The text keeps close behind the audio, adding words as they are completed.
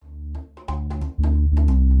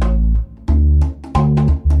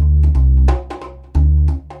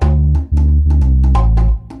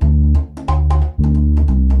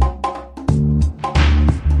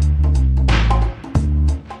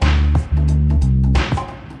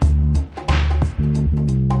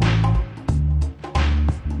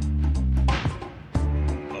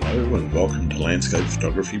Landscape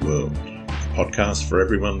Photography World, a podcast for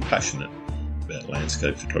everyone passionate about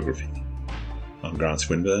landscape photography. I'm Grant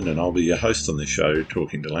Swinburne and I'll be your host on this show,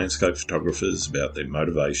 talking to landscape photographers about their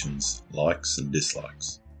motivations, likes and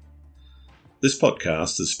dislikes. This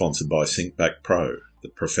podcast is sponsored by SyncBack Pro, the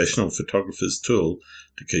professional photographer's tool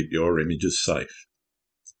to keep your images safe.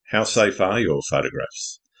 How safe are your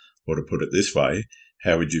photographs? Or to put it this way,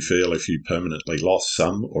 how would you feel if you permanently lost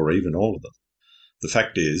some or even all of them? The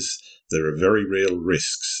fact is, there are very real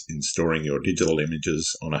risks in storing your digital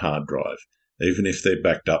images on a hard drive, even if they're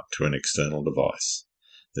backed up to an external device.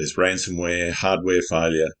 There's ransomware, hardware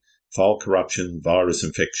failure, file corruption, virus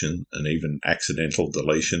infection, and even accidental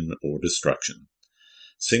deletion or destruction.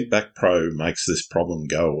 SyncBack Pro makes this problem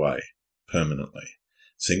go away permanently.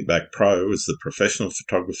 SyncBack Pro is the professional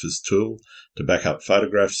photographer's tool to back up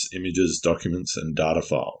photographs, images, documents, and data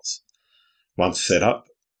files. Once set up,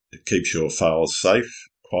 it keeps your files safe,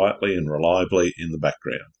 quietly and reliably in the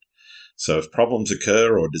background. So if problems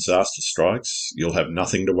occur or disaster strikes, you'll have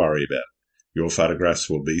nothing to worry about. Your photographs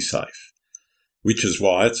will be safe. Which is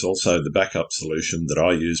why it's also the backup solution that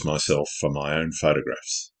I use myself for my own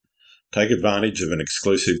photographs. Take advantage of an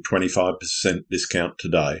exclusive 25% discount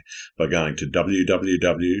today by going to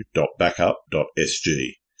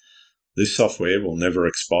www.backup.sg. This software will never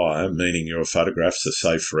expire, meaning your photographs are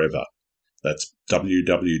safe forever. That's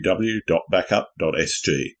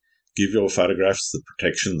www.backup.sg. Give your photographs the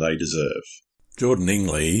protection they deserve. Jordan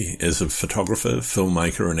Ingley is a photographer,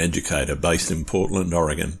 filmmaker and educator based in Portland,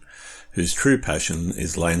 Oregon, whose true passion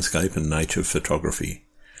is landscape and nature photography.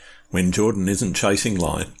 When Jordan isn't chasing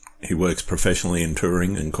light, he works professionally in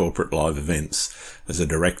touring and corporate live events as a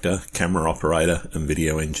director, camera operator and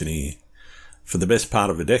video engineer. For the best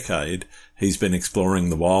part of a decade, he's been exploring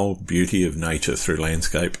the wild beauty of nature through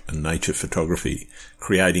landscape and nature photography,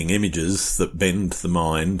 creating images that bend the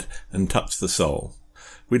mind and touch the soul.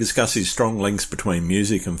 We discuss his strong links between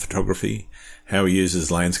music and photography, how he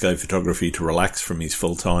uses landscape photography to relax from his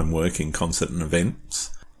full-time work in concert and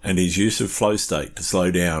events, and his use of flow state to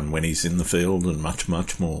slow down when he's in the field, and much,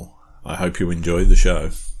 much more. I hope you enjoy the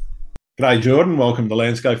show. G'day, Jordan. Welcome to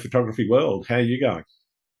Landscape Photography World. How are you going?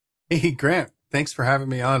 Hey, Grant. Thanks for having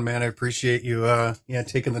me on, man. I appreciate you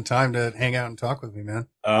taking the time to hang out and talk with me, man.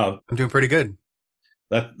 I'm doing pretty good.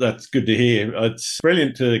 That's good to hear. It's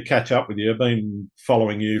brilliant to catch up with you. I've been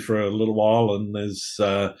following you for a little while, and there's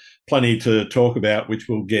plenty to talk about, which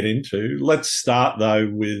we'll get into. Let's start, though,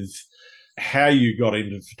 with how you got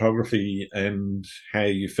into photography and how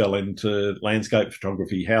you fell into landscape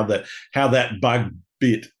photography, how that bug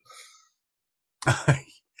bit.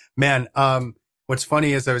 Man, what's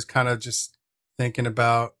funny is I was kind of just thinking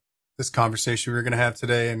about this conversation we were going to have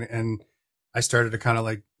today, and I started to kind of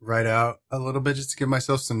like write out a little bit just to give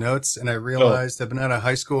myself some notes, and I realized I've been out of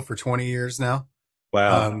high school for 20 years now.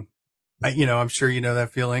 Wow. I'm sure you know that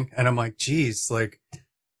feeling, and I'm like, geez, like,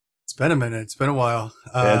 it's been a minute. It's been a while.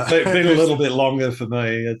 It's been a little bit longer for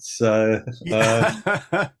me. It's probably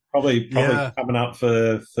coming up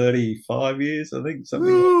for 35 years, I think.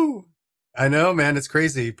 Something. I know, man. It's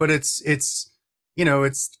crazy, but it's it's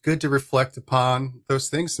good to reflect upon those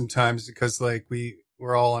things sometimes, because like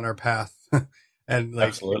we're all on our path, and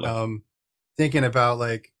like thinking about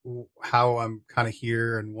like how I'm kind of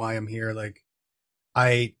here and why I'm here. Like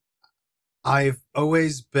I've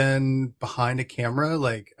always been behind a camera.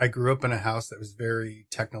 Like I grew up in a house that was very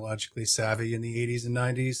technologically savvy in the 80s and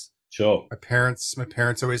 90s. Sure. My parents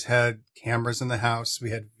always had cameras in the house.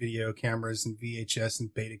 We had video cameras and VHS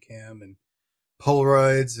and Betacam and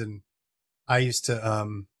Polaroids. And I used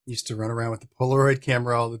to run around with the Polaroid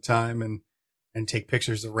camera all the time and take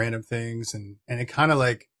pictures of random things. And it kind of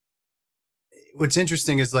like, what's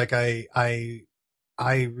interesting is like, I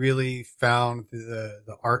really found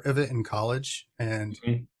the art of it in college, and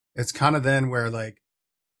it's kind of then where like,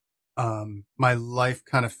 my life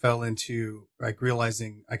kind of fell into like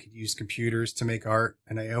realizing I could use computers to make art.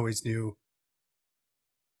 And I always knew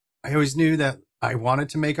that I wanted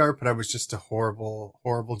to make art, but I was just a horrible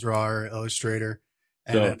drawer, illustrator.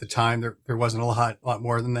 And at the time there wasn't a lot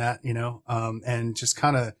more than that, and just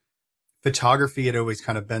kind of photography had always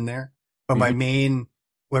kind of been there. But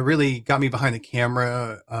what really got me behind the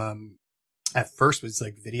camera, at first was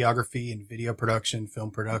like videography and video production, film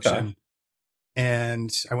production. Okay. And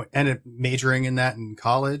I ended up majoring in that in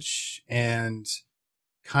college, and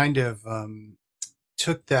kind of,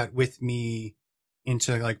 took that with me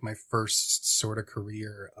into like my first sort of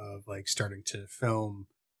career of like starting to film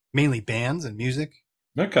mainly bands and music.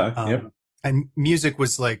 Okay. Yep. And music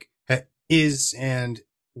was like, is and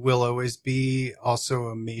will always be also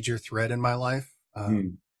a major thread in my life.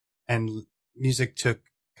 And music took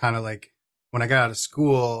kind of like when I got out of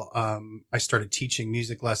school, I started teaching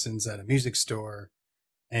music lessons at a music store.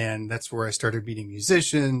 And that's where I started meeting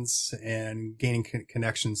musicians and gaining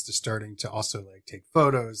connections to starting to also like take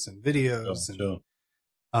photos and videos.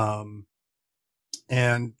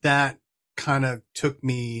 And that kind of took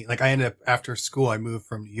me, like I ended up after school, I moved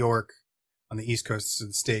from New York on the East Coast of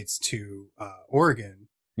the States to, Oregon.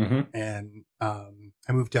 And,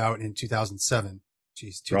 I moved out in 2007.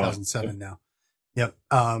 Geez, 2007 now. Yep.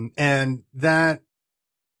 And that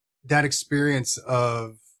experience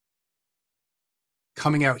of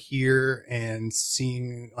coming out here and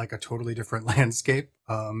seeing like a totally different landscape.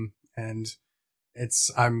 And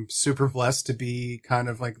I'm super blessed to be kind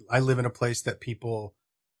of like, I live in a place that people,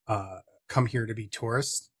 come here to be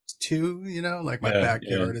tourists to, you know, like my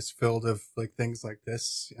backyard is filled of like things like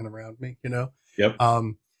this and around me, you know? Yep.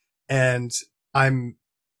 And I'm,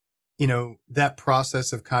 you know, that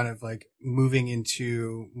process of kind of like moving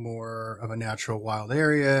into more of a natural wild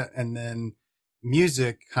area and then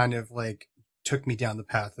music kind of like took me down the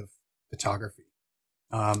path of photography.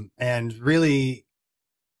 And really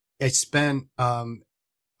I spent, I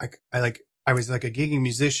was like a gigging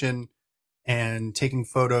musician and taking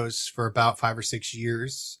photos for about 5 or 6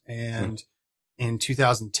 years. And in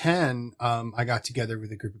 2010, I got together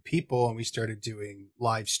with a group of people and we started doing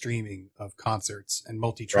live streaming of concerts and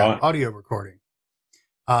multi-track audio recording.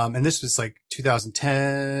 And this was like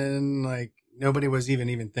 2010, like nobody was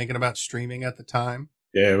even thinking about streaming at the time.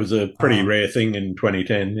 Yeah, it was a pretty rare thing in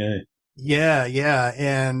 2010. Yeah. Yeah.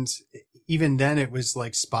 And even then it was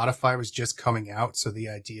like Spotify was just coming out. So the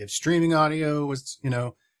idea of streaming audio was, you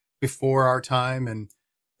know, before our time. And,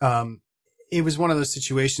 it was one of those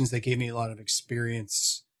situations that gave me a lot of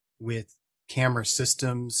experience with camera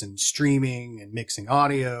systems and streaming and mixing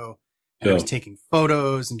audio. And I was taking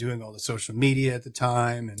photos and doing all the social media at the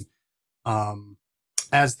time. And,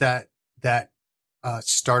 as that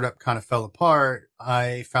startup kind of fell apart,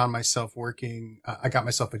 I found myself working, I got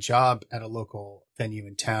myself a job at a local venue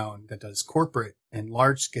in town that does corporate and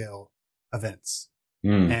large scale events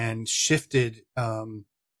and shifted,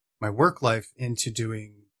 my work life into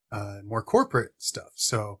doing, more corporate stuff.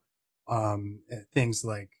 So, things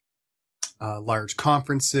like, large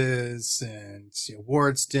conferences and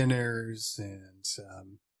awards dinners and,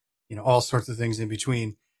 you know, all sorts of things in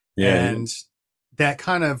between. Yeah. And that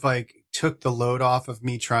kind of like took the load off of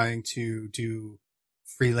me trying to do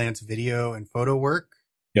freelance video and photo work.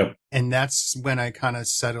 Yep. And that's when I kind of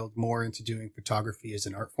settled more into doing photography as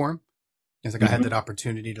an art form. It's like I had that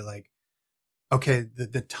opportunity to like, okay,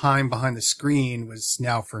 the time behind the screen was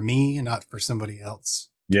now for me and not for somebody else.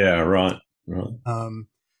 Yeah, right.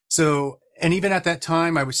 So, and even at that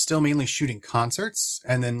time, I was still mainly shooting concerts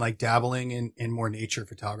and then like dabbling in more nature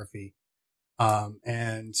photography.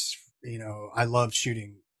 And, you know, I loved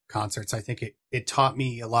shooting concerts. I think it taught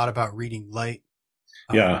me a lot about reading light.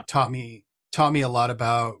 Taught me a lot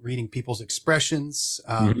about reading people's expressions.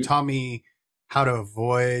 Taught me how to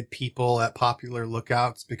avoid people at popular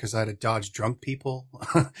lookouts because I had to dodge drunk people,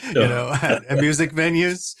 you know, at music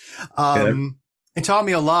venues. It taught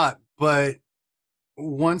me a lot, but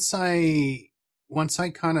once I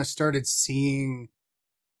kind of started seeing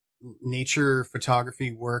nature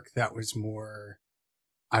photography work that was more,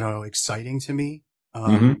 I don't know, exciting to me,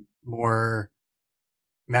 more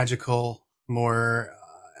magical, more,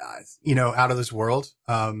 you know, out of this world.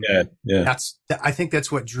 I think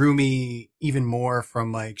that's what drew me even more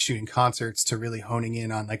from like shooting concerts to really honing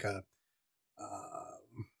in on like a,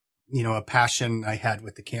 you know, a passion I had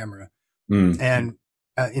with the camera and,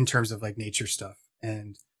 in terms of like nature stuff.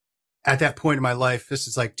 And at that point in my life, this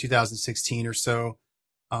is like 2016 or so,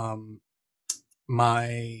 you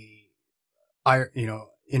know,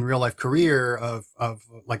 in real life career of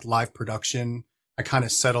like live production, I kind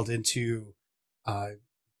of settled into,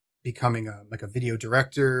 becoming a video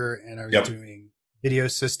director, and I was doing video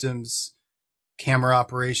systems, camera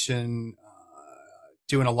operation,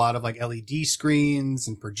 doing a lot of like LED screens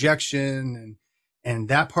and projection, and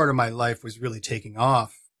that part of my life was really taking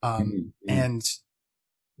off. And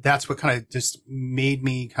that's what kind of just made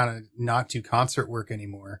me kind of not do concert work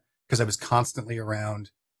anymore because I was constantly around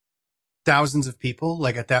thousands of people.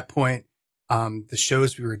 Like at that point, the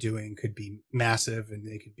shows we were doing could be massive and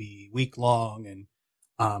they could be week long. And,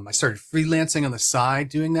 I started freelancing on the side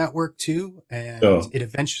doing that work too. And it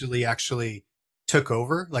eventually actually took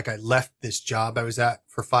over. Like I left this job I was at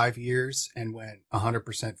for 5 years and went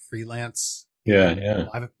 100% freelance.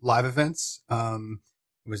 Live events. Where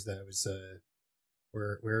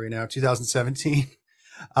are we now? 2017.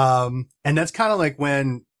 And that's kind of like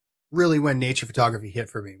when nature photography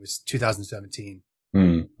hit for me was 2017.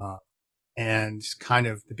 And kind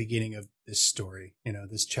of the beginning of this story,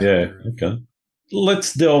 this Yeah. chapter. Okay.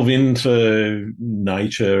 Let's delve into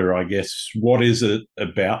nature, I guess. What is it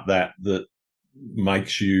about that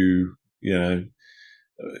makes you, it,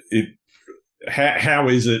 how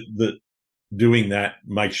is it that doing that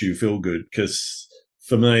makes you feel good? Because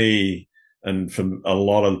for me, and for a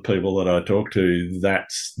lot of the people that I talk to,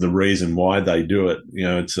 that's the reason why they do it.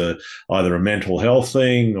 It's either a mental health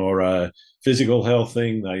thing or a physical health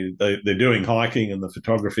thing. They're doing hiking, and the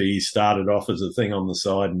photography started off as a thing on the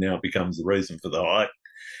side, and now it becomes the reason for the hike.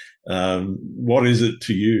 What is it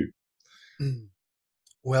to you?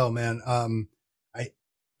 Well, man,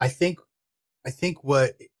 I think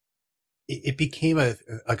what it became a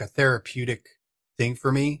therapeutic thing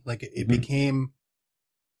for me. Like it became.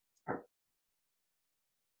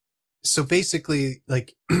 So basically,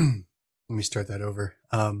 like, let me start that over.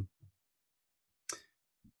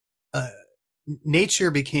 Nature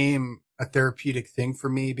became a therapeutic thing for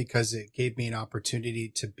me because it gave me an opportunity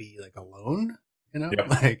to be like alone, Yep.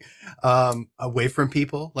 like, away from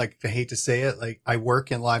people. Like, I hate to say it, like I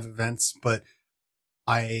work in live events, but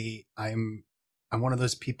I'm one of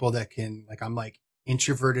those people that can, like, I'm like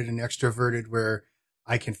introverted and extroverted where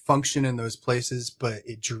I can function in those places, but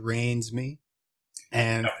it drains me.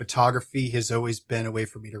 And photography has always been a way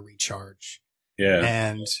for me to recharge. Yeah.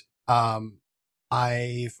 And,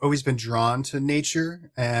 I've always been drawn to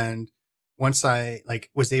nature. And once I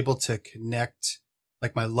was able to connect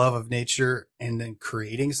like my love of nature and then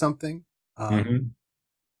creating something, I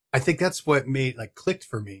think that's what clicked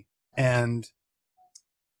for me. And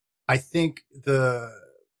I think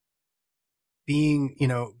being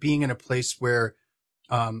in a place where,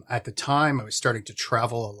 at the time I was starting to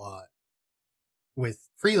travel a lot with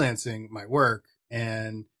freelancing my work,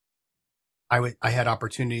 and I had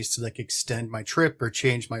opportunities to extend my trip or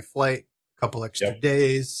change my flight a couple extra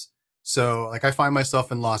days. So I find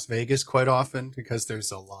myself in Las Vegas quite often because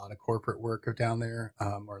there's a lot of corporate work down there,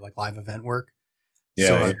 or live event work. Yeah,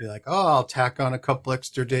 so I'd be like, oh, I'll tack on a couple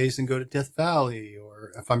extra days and go to Death Valley.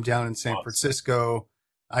 Or if I'm down in San Francisco,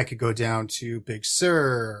 I could go down to Big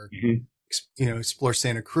Sur, or, explore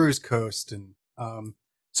Santa Cruz coast. And,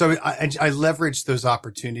 so I leveraged those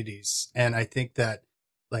opportunities. And I think that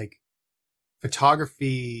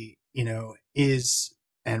photography, is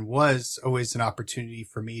and was always an opportunity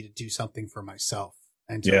for me to do something for myself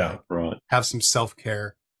and to have some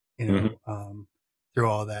self-care, through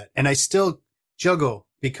all that. And I still juggle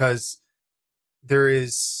because there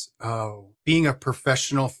is, being a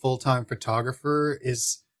professional full-time photographer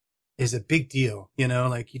is a big deal. You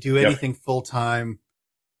do anything full-time.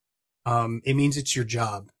 It means it's your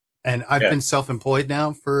job. And I've been self-employed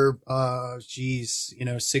now for,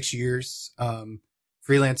 6 years,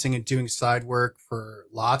 freelancing and doing side work for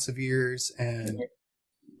lots of years. And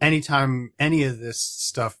anytime any of this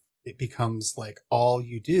stuff, it becomes all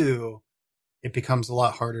you do, it becomes a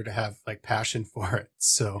lot harder to have passion for it.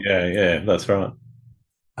 So yeah, that's right.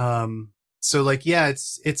 So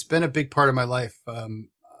it's been a big part of my life.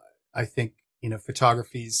 I think,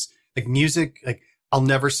 photography's music, I'll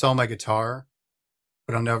never sell my guitar,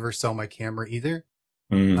 but I'll never sell my camera either.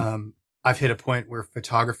 I've hit a point where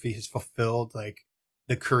photography has fulfilled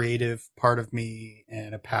the creative part of me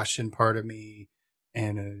and a passion part of me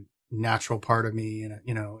and a natural part of me. And,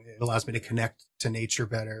 it allows me to connect to nature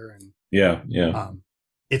better. And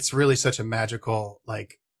it's really such a magical,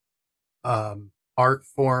 art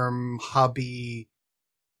form, hobby,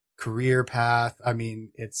 career path. I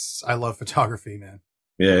mean, I love photography, man.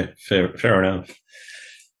 Yeah, fair enough.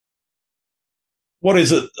 What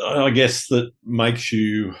is it, I guess, that makes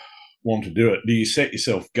you want to do it? Do you set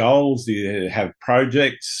yourself goals? Do you have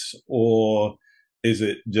projects? Or is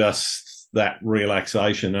it just that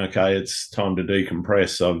relaxation? Okay, it's time to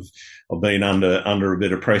decompress. I've been under a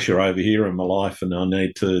bit of pressure over here in my life, and I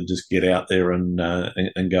need to just get out there and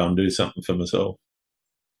go and do something for myself.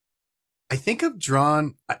 I think I'm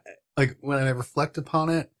drawn, when I reflect upon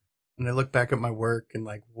it and I look back at my work and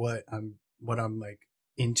what I'm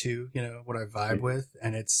into, what I vibe with.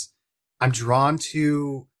 And I'm drawn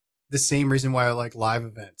to the same reason why I like live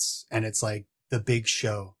events, and it's the big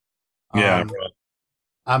show. Yeah. Right.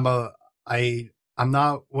 I'm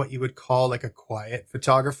not what you would call a quiet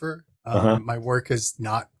photographer. My work is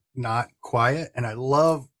not quiet, and I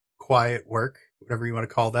love quiet work, whatever you want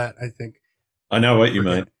to call that. I think I know what you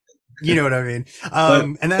mean. You know what I mean?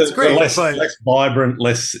 And that's great. Less vibrant,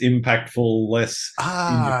 less impactful, less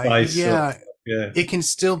in your face. Yeah. It can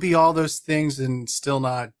still be all those things and still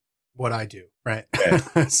not what I do. Right.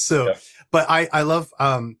 Yeah. So, but I love,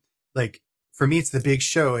 for me, it's the big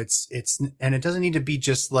show. And it doesn't need to be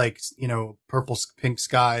just like, purple, pink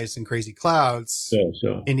skies and crazy clouds.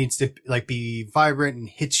 Sure. It needs to like be vibrant and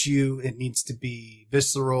hit you. It needs to be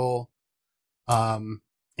visceral. It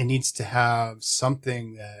needs to have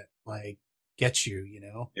something that like gets you,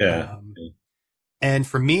 Yeah. And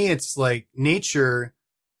for me, it's like nature.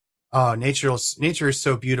 Nature is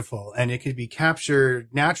so beautiful, and it could be captured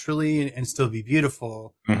naturally and still be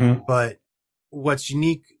beautiful. Mm-hmm. But what's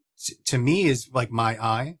unique to me is like my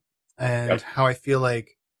eye and how I feel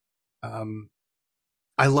like,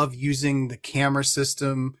 I love using the camera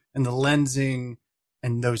system and the lensing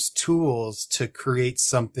and those tools to create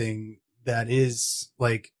something that is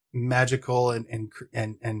like magical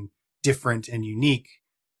and different and unique.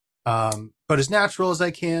 But as natural as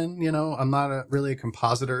I can, I'm not really a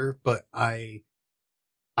compositor, but I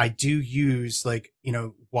do use like,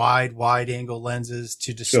 wide angle lenses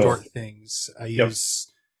to distort things. I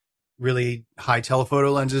use really high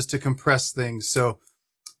telephoto lenses to compress things. So,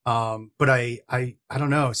 but I don't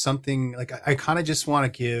know, something like I kind of just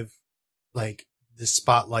want to give like the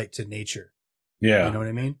spotlight to nature. Yeah. You know what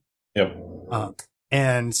I mean? Yep.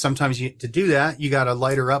 And sometimes to do that, you got to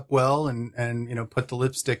light her up well and, put the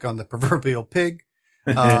lipstick on the proverbial pig,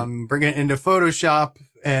 bring it into Photoshop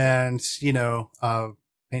and,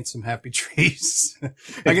 paint some happy trees.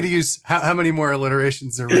 I got to use how many more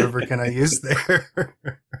alliterations or whatever can I use there?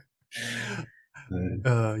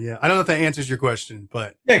 Yeah. I don't know if that answers your question,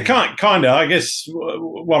 but yeah, kind of. I guess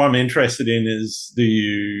what I'm interested in is, do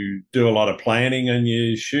you do a lot of planning on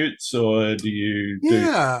your shoots, or do you?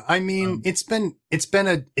 Yeah, I mean, it's been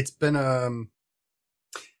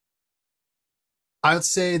I would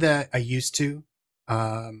say that I used to,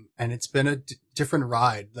 and it's been a different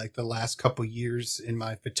ride. Like the last couple years in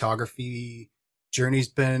my photography journey's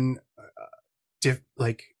been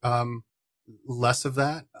less of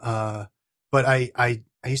that. But I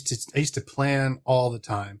used to plan all the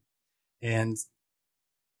time, and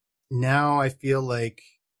now I feel like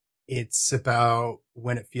it's about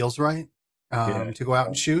when it feels right, to go out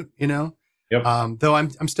and shoot, Yep. Though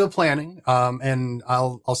I'm still planning, and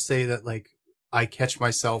I'll say that like I catch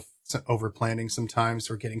myself over planning sometimes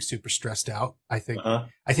or getting super stressed out. I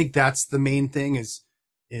think that's the main thing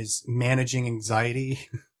is managing anxiety.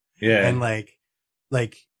 Yeah. And like,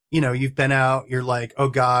 you've been out, you're like, oh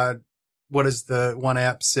God, what does the one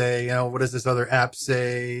app say? What does this other app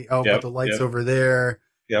say? Oh, but the light's over there.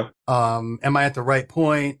 Yep. Am I at the right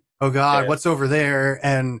point? Oh God, what's over there?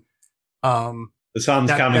 And, the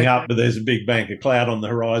sun's coming up, but there's a big bank of cloud on the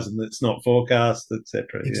horizon that's not forecast,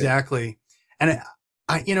 etc. Exactly. And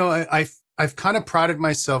I've kind of prided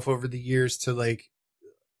myself over the years to like,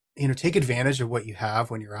 take advantage of what you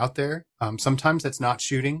have when you're out there. Sometimes that's not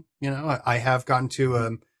shooting. I have gotten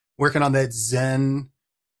to, working on that Zen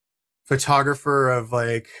photographer of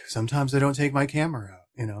like, sometimes I don't take my camera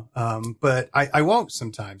out, but I won't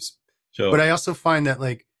sometimes. Sure. But I also find that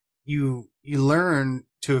like you learn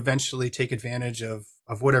to eventually take advantage of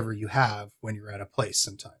whatever you have when you're at a place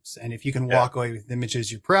sometimes. And if you can walk away with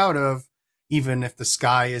images you're proud of, even if the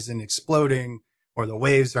sky isn't exploding or the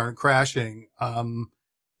waves aren't crashing,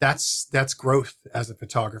 that's growth as a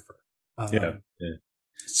photographer.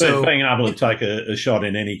 So being able to take a shot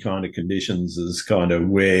in any kind of conditions is kind of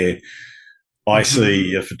where I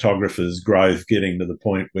see a photographer's growth getting to the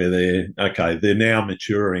point where they're now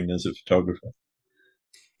maturing as a photographer.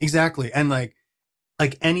 Exactly. And like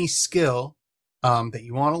any skill, that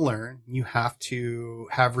you want to learn, you have to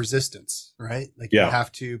have resistance, right? Like you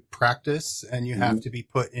have to practice and you have to be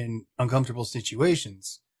put in uncomfortable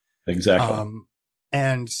situations. Exactly.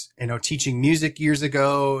 And, teaching music years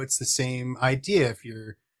ago, it's the same idea. If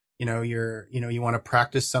you want to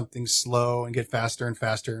practice something slow and get faster and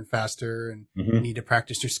faster and faster, and you need to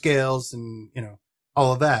practice your scales and,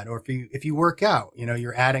 all of that. Or if you work out,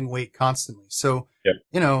 you're adding weight constantly. So,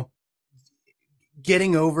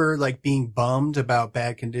 getting over like being bummed about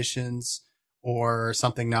bad conditions or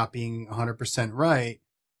something not being 100% right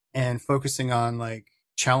and focusing on like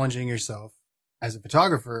challenging yourself as a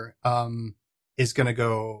photographer, is going to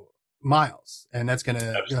go miles, and that's going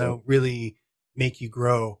to, really make you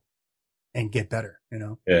grow and get better,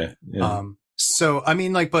 Yeah. So, I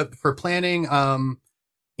mean, like, but for planning,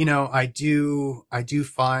 I do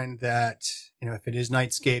find that, if it is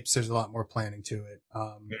nightscapes, there's a lot more planning to it.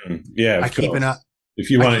 I keep an eye. If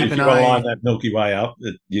you want to line that Milky Way up,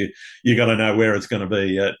 you got to know where it's going to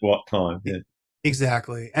be at what time. Yeah.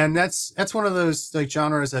 Exactly. And that's one of those like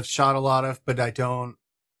genres I've shot a lot of, but I don't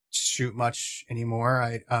shoot much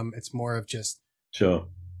anymore. It's more of just, sure.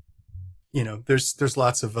 There's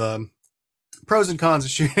lots of, pros and cons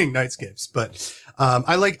of shooting nightscapes, but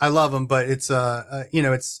I love them, but it's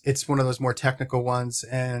it's one of those more technical ones,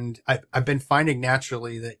 and I've been finding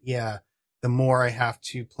naturally that the more I have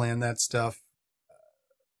to plan that stuff,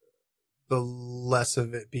 the less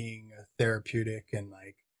of it being a therapeutic and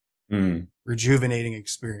like rejuvenating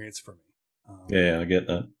experience for me. I get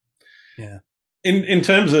that. Yeah. In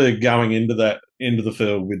terms of going into the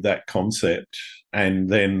field with that concept, and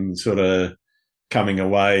then sort of coming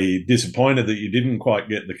away disappointed that you didn't quite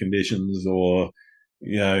get the conditions, or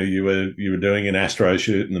you were doing an astro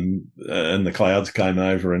shoot and the clouds came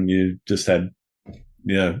over and you just had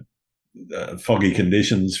foggy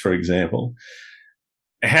conditions, for example.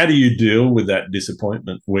 How do you deal with that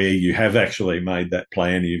disappointment where you have actually made that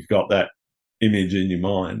plan, you've got that image in your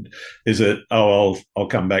mind? Is it, I'll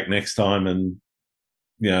come back next time and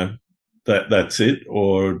that's it?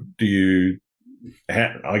 Or do you,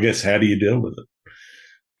 how do you deal with it?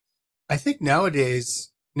 I think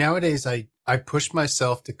nowadays I push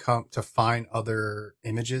myself to find other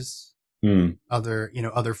images,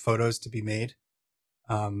 other photos to be made.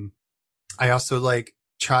 I also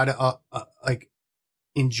try to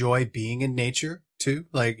enjoy being in nature too,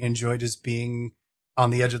 enjoy just being on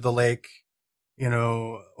the edge of the lake,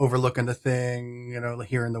 overlooking the thing,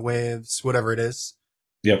 hearing the waves, whatever it is.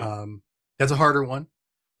 Yep. That's a harder one,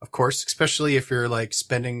 of course, especially if you're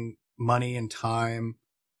spending money and time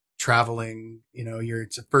traveling,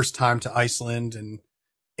 it's the first time to Iceland and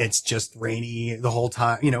it's just rainy the whole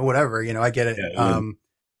time, whatever, I get it. Yeah.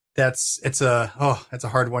 It's a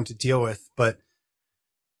hard one to deal with, but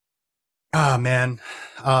man,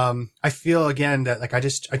 I feel again that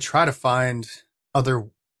I try to find other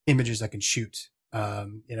images I can shoot,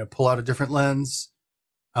 pull out a different lens.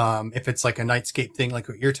 If it's like a nightscape thing, like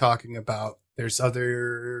what you're talking about, there's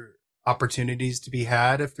other opportunities to be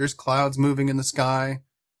had. If there's clouds moving in the sky,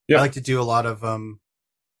 I like to do a lot of,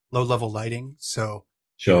 low level lighting. So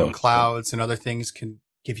clouds and other things can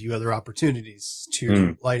give you other opportunities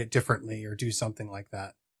to light it differently or do something like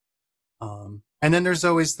that. And then there's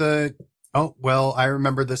always I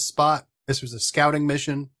remember this spot. This was a scouting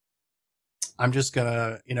mission. I'm just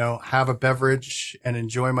gonna, have a beverage and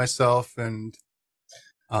enjoy myself and,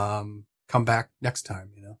 come back next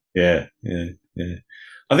time, Yeah.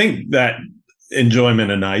 I think that enjoyment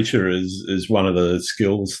of nature is one of the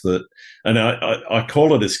skills that, and I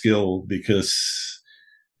call it a skill because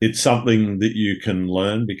it's something that you can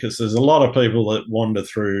learn, because there's a lot of people that wander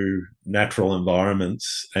through natural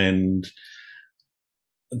environments, and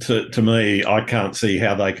to me, I can't see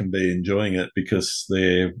how they can be enjoying it because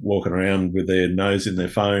they're walking around with their nose in their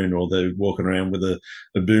phone, or they're walking around with a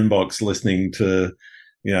boombox listening to,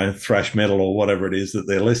 thrash metal or whatever it is that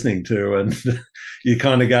they're listening to. And you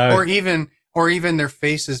kind of go, or even their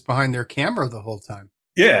faces behind their camera the whole time.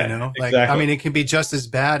 Yeah. Exactly. I mean, it can be just as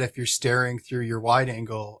bad if you're staring through your wide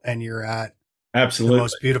angle and you're at absolutely the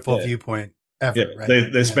most beautiful viewpoint ever. Yeah.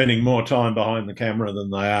 Right? They're spending more time behind the camera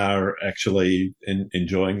than they are actually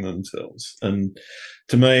enjoying themselves. And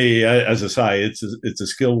to me, as I say, it's a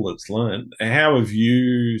skill that's learned. How have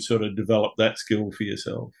you sort of developed that skill for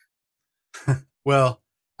yourself? Well,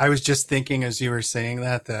 I was just thinking as you were saying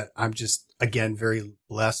that I'm just, again, very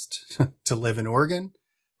blessed to live in Oregon.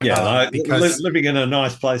 Yeah, because living in a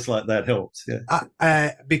nice place like that helps.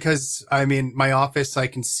 Yeah, because I mean, my office, I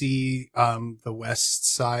can see the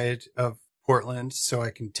west side of Portland, so I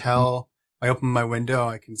can tell. I open my window,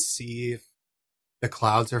 I can see if the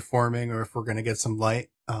clouds are forming or if we're going to get some light.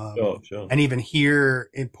 Sure. And even here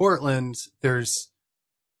in Portland,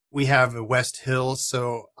 we have a West Hills,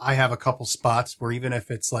 so I have a couple spots where even if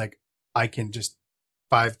it's I can just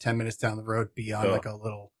 5-10 minutes down the road be on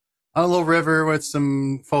a little river with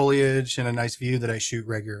some foliage and a nice view that I shoot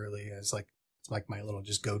regularly as it's my little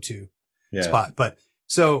just go-to spot. But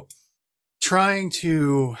so trying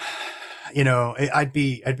to, I'd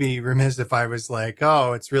be remiss if I was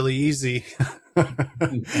oh, it's really easy.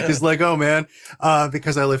 Just oh man,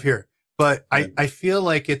 because I live here. But I feel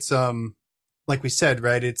like it's, like we said,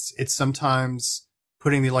 right? It's sometimes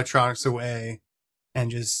putting the electronics away and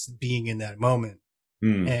just being in that moment.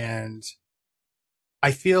 And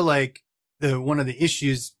I feel like one of the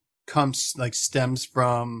issues stems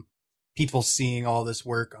from people seeing all this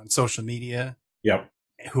work on social media. Yep.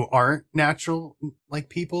 Who aren't natural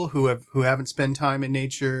people who haven't spent time in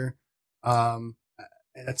nature.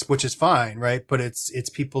 Which is fine, right? But it's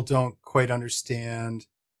people don't quite understand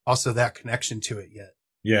also that connection to it yet.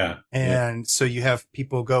 Yeah. And so you have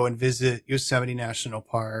people go and visit Yosemite National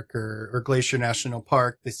Park or Glacier National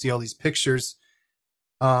Park. They see all these pictures.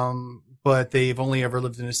 But they've only ever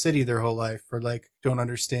lived in a city their whole life, or don't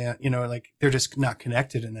understand, they're just not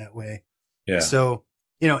connected in that way. Yeah. So,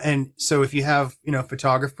 and so if you have,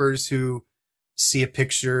 photographers who see a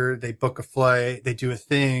picture, they book a flight, they do a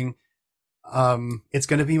thing, it's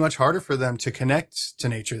going to be much harder for them to connect to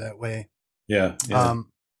nature that way. Yeah.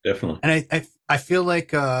 Definitely. And I feel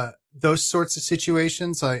like, those sorts of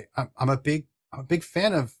situations, I'm a big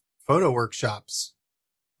fan of photo workshops,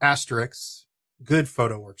 asterisks, good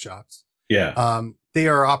photo workshops. Yeah. They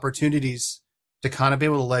are opportunities to kind of be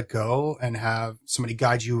able to let go and have somebody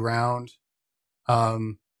guide you around,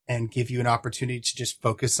 and give you an opportunity to just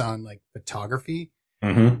focus on like photography.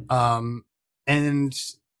 Mm-hmm. And,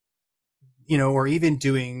 or even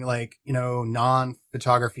doing like,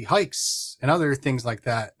 non-photography hikes and other things like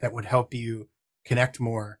that would help you connect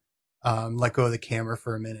more, let go of the camera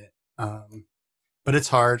for a minute. But it's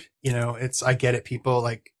hard, I get it. People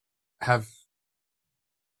like have,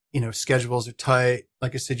 schedules are tight.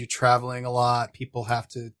 Like I said, you're traveling a lot. People have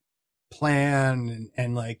to plan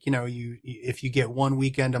and like, if you get one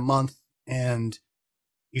weekend a month and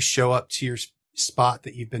you show up to your spot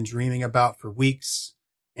that you've been dreaming about for weeks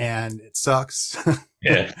and it sucks.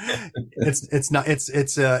 Yeah.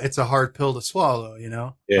 it's a hard pill to swallow,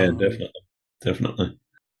 Yeah, definitely.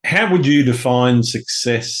 How would you define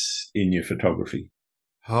success in your photography?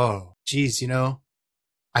 Oh, geez, I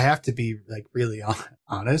have to be like really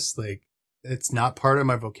honest. Like it's not part of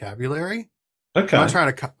my vocabulary. Okay.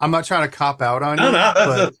 I'm not trying to cop out on you. No,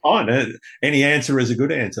 that's fine. Any answer is a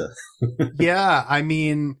good answer. Yeah. I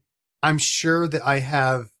mean, I'm sure that I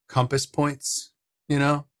have compass points,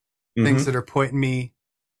 things that are pointing me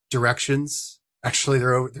directions. Actually,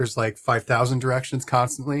 there's like 5,000 directions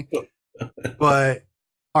constantly, but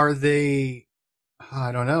are they,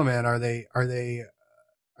 I don't know, man. Are they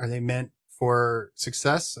meant for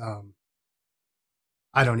success?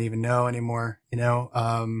 I don't even know anymore,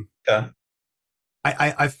 Okay.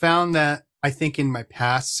 I found that I think in my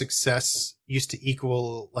past success used to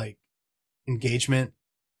equal like engagement,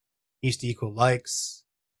 used to equal likes,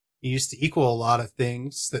 it used to equal a lot of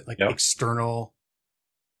things that like external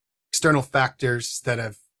factors that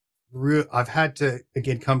I've had to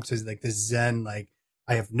again come to like this Zen, like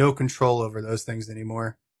I have no control over those things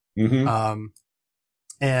anymore. Mm-hmm.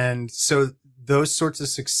 And so those sorts of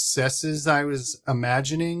successes I was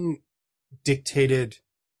imagining dictated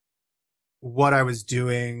what I was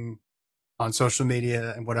doing on social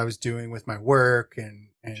media and what I was doing with my work and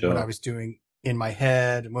Sure. what I was doing in my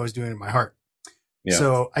head and what I was doing in my heart. Yeah.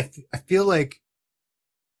 So I feel like,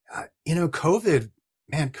 COVID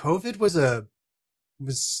was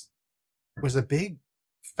a big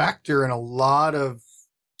factor in a lot of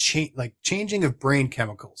changing of brain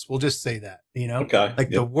chemicals. We'll just say that, Okay. like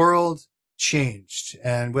the world changed,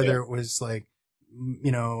 and whether it was like,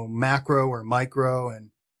 macro or micro, and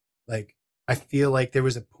like, I feel like there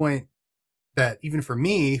was a point that even for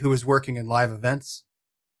me, who was working in live events,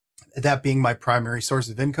 that being my primary source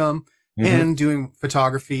of income, and doing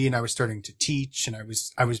photography, and I was starting to teach, and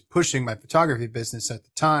I was pushing my photography business at the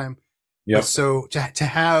time. Yep. So to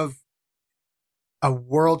have a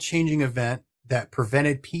world changing event that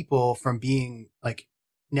prevented people from being like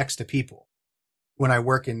next to people when I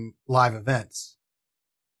work in live events,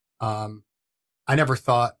 I never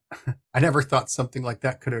thought something like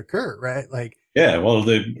that could occur, right? Like, yeah, well,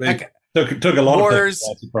 took a lot wars,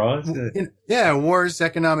 of people by surprise. Yeah, wars,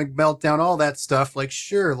 economic meltdown, all that stuff. Like,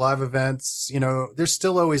 sure, live events, there's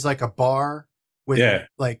still always like a bar with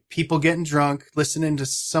like people getting drunk, listening to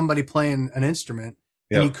somebody playing an instrument,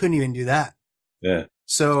 and you couldn't even do that. Yeah.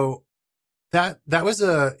 So that was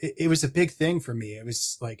it was a big thing for me. It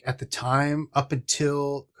was like at the time, up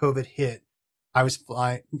until COVID hit, I was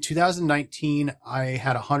flying. In 2019, I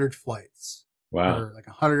had 100 flights. Wow. Or like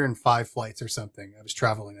 105 flights or something. I was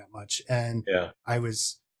traveling that much. And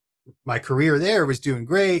my career there was doing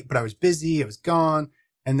great, but I was busy. I was gone.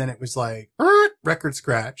 And then it was like record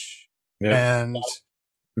scratch. Yeah. And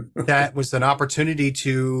that was an opportunity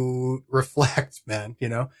to reflect, man,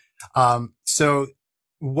 so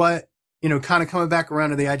what, kind of coming back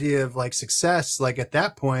around to the idea of like success, like at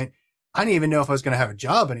that point, I didn't even know if I was going to have a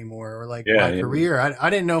job anymore or like my career. I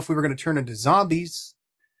didn't know if we were going to turn into zombies.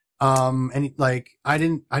 And like, I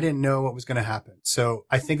didn't know what was going to happen. So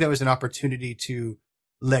I think that was an opportunity to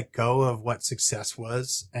let go of what success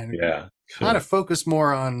was and kind of focus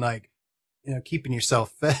more on like, keeping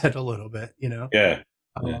yourself fed a little bit, Yeah.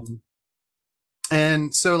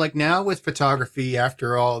 And so like now with photography,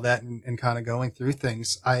 after all that and kind of going through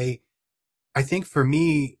things, I think for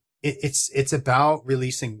me, it's about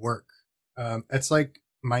releasing work. It's like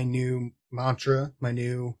my new mantra, my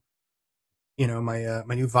new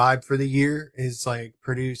vibe for the year is like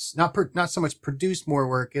produce, not so much produce more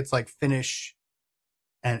work. It's like finish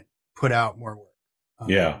and put out more work.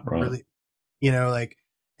 Yeah. Right. Really, like,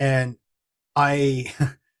 and I,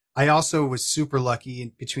 I also was super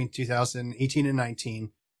lucky between 2018 and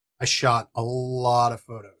 19. I shot a lot of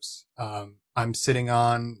photos. I'm sitting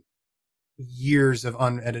on years of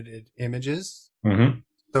unedited images. Mm-hmm.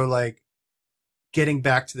 So like getting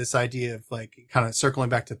back to this idea of like kind of circling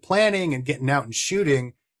back to planning and getting out and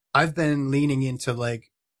shooting, I've been leaning into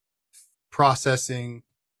like processing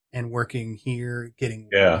and working here, getting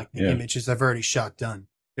the images I've already shot done.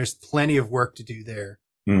 There's plenty of work to do there.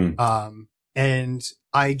 And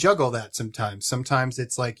I juggle that sometimes. Sometimes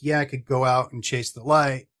it's like, yeah, I could go out and chase the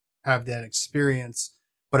light, have that experience,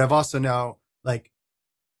 but I've also now like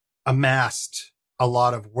amassed a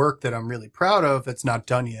lot of work that I'm really proud of that's not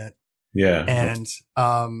done yet. Yeah. And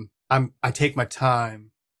I take my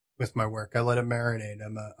time with my work. I let it marinate.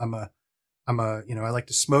 I like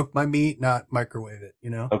to smoke my meat, not microwave it,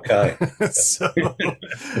 Okay.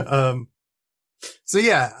 So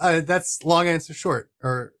yeah, that's long answer short,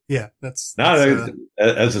 or yeah, that's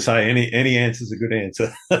as I say, any answer is a good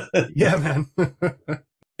answer. Yeah, man.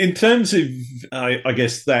 In terms of, I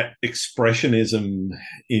guess, that expressionism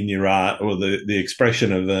in your art, or the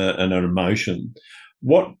expression of an emotion,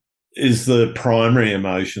 what is the primary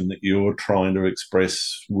emotion that you're trying to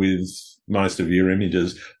express with most of your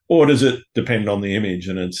images, or does it depend on the image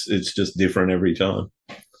and it's just different every time?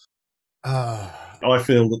 I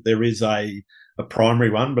feel that there is a primary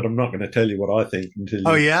one, but I'm not going to tell you what I think until.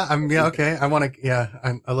 Oh yeah, okay. I want to. Yeah,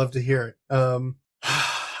 I love to hear it.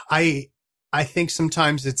 I think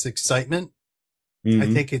sometimes it's excitement.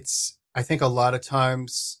 Mm-hmm. I think a lot of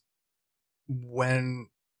times when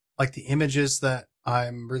like the images that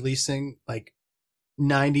I'm releasing, like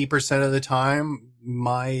 90% of the time,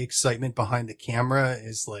 my excitement behind the camera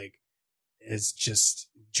is just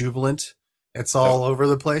jubilant. It's all over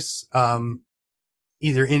the place.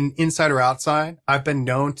 Either inside or outside. I've been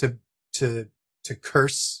known to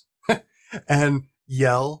curse and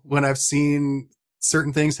yell when I've seen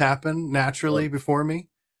certain things happen naturally before me.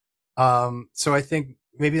 So I think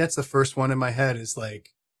maybe that's the first one in my head is like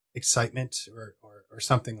excitement or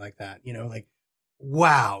something like that, like,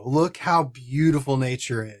 wow, look how beautiful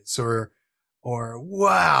nature is, or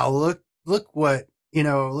wow, look what,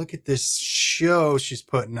 look at this show she's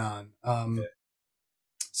putting on.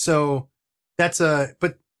 So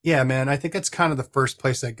but yeah, man, I think that's kind of the first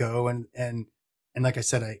place I go. And like I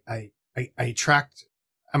said, I'm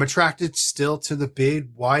attracted still to the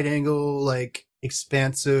big wide angle, like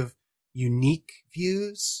expansive, unique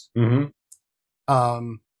views.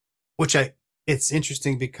 Mm-hmm. Which it's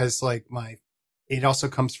interesting because like it also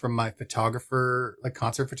comes from my photographer, like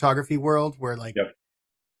concert photography world, where like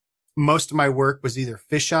most of my work was either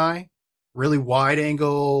fisheye, really wide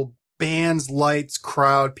angle, bands, lights,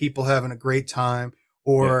 crowd, people having a great time,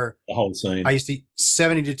 or the whole scene. I used to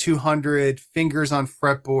 70 to 200 fingers on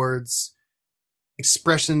fretboards,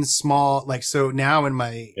 expressions small. Like, so now in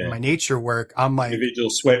my nature work, I'm like individual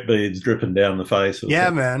sweat beads dripping down the face. Yeah,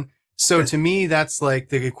 man. So to me, that's like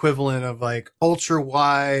the equivalent of like ultra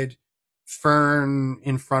wide fern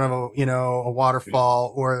in front of a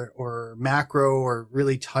waterfall, or macro, or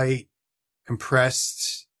really tight,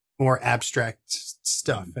 compressed, more abstract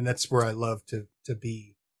stuff. And that's where I love to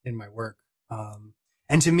be in my work.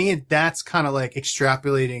 And to me, that's kind of like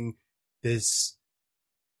extrapolating this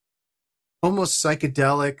almost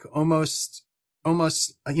psychedelic, almost,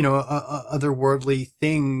 otherworldly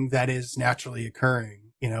thing that is naturally occurring.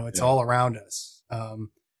 It's all around us.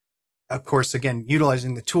 Of course, again,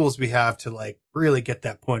 utilizing the tools we have to like really get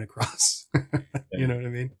that point across. You know what I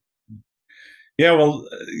mean? Yeah, well,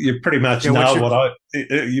 you pretty much know what I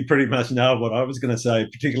was going to say,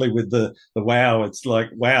 particularly with the wow. It's like,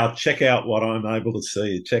 wow, check out what I'm able to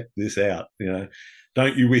see. Check this out.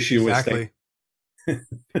 Don't you wish you were?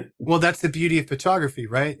 Well, that's the beauty of photography,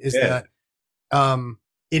 right? Is that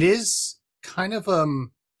it is kind of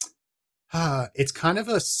it's kind of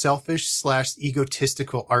a selfish /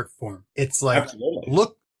 egotistical art form. It's like, absolutely.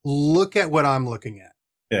 Look at what I'm looking at.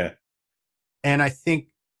 Yeah. And I think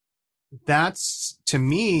that's, to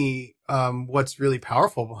me, what's really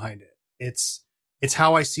powerful behind it. It's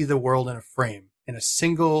how I see the world in a frame, in a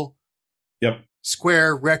single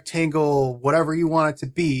square, rectangle, whatever you want it to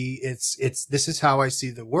be. This is how I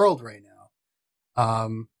see the world right now.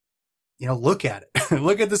 Look at it.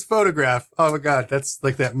 Look at this photograph. Oh my God. That's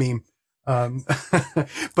like that meme.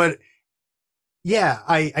 But yeah,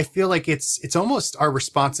 I feel like it's almost our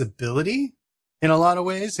responsibility in a lot of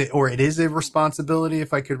ways, or it is a responsibility,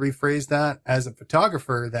 if I could rephrase that, as a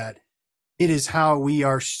photographer, that it is how we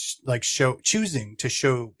are choosing to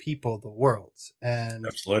show people the world. And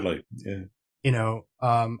absolutely. Yeah.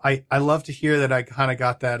 I love to hear that I kind of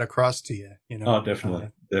got that across to you, Oh,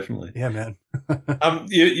 definitely. Yeah, man.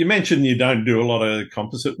 You mentioned you don't do a lot of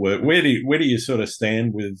composite work. Where do you sort of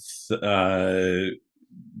stand with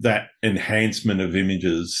that enhancement of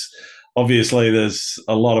images? Obviously, there's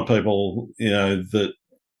a lot of people, that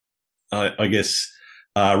I guess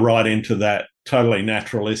right into that totally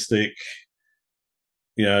naturalistic.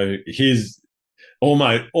 Here's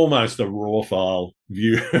almost a raw file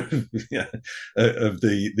view of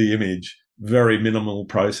the image. Very minimal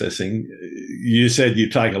processing. You said you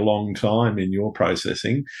take a long time in your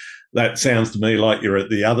processing. That sounds to me like you're at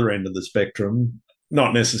the other end of the spectrum,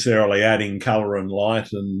 not necessarily adding color and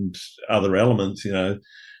light and other elements,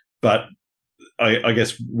 but I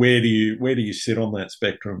guess where do you sit on that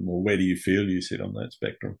spectrum, or where do you feel you sit on that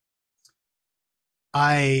spectrum?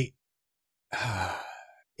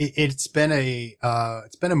 It's been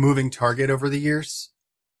a moving target over the years.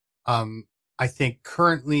 I think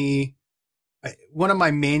currently one of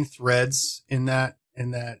my main threads in that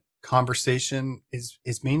conversation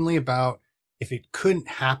is mainly about, if it couldn't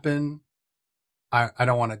happen, I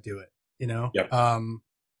don't want to do it, Yep.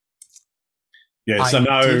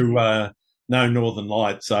 So no Northern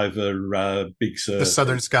Lights over Big Sur. The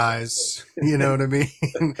southern skies, you know what I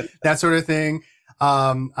mean? That sort of thing.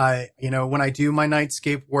 When I do my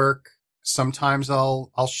nightscape work, sometimes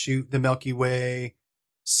I'll shoot the Milky Way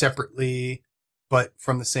separately, but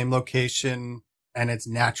from the same location, and it's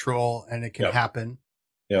natural and it can happen,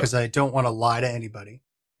 because I don't want to lie to anybody.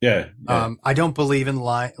 Yeah. I don't believe in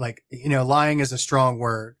lying. Lying is a strong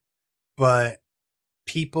word, but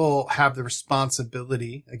people have the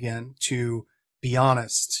responsibility, again, to be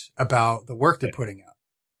honest about the work they're putting out.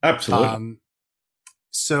 Absolutely.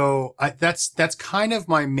 So that's kind of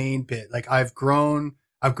my main bit. Like, I've grown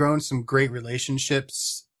some great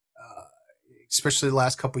relationships, especially the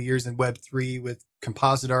last couple of years in Web3 with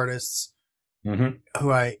composite artists,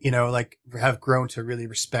 who I, have grown to really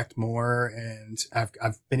respect more. And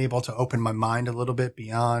I've been able to open my mind a little bit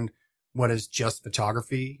beyond what is just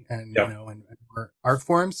photography and, and art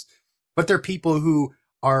forms. But they're people who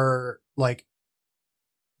are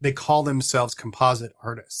they call themselves composite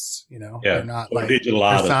artists, they're not digital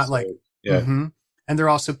artists. Not And they're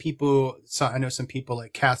also people. So I know some people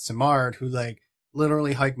like Kath Simard who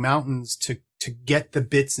literally hike mountains to get the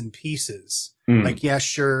bits and pieces.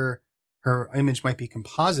 Sure, her image might be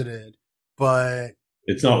composited, but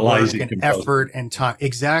it's not lazy and effort and time.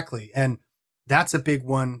 Exactly. And that's a big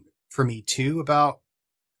one for me too about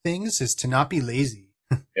things, is to not be lazy.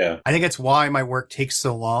 Yeah. I think that's why my work takes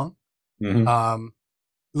so long.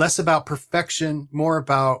 Less about perfection, more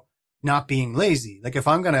about not being lazy. Like, if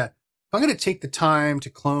I'm going to take the time to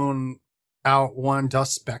clone out one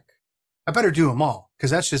dust speck, I better do them all,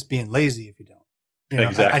 because that's just being lazy if you don't.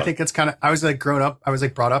 Exactly. I think that's kind of, I was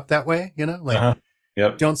brought up that way,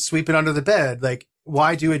 don't sweep it under the bed. Like,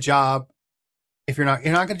 why do a job if you're not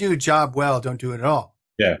going to do a job well? Don't do it at all.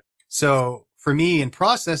 Yeah. So for me in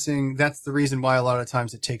processing, that's the reason why a lot of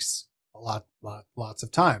times it takes lots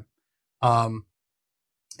of time.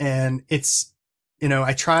 And it's,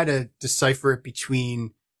 I try to decipher it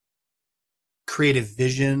between creative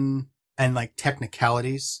vision and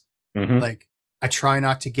technicalities. Like, I try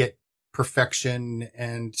not to get perfection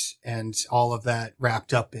and all of that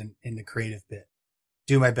wrapped up in the creative bit.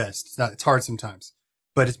 Do my best. It's hard sometimes,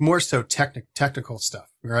 but it's more so technical stuff,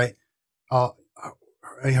 right?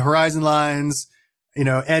 Horizon lines,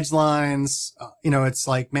 edge lines, it's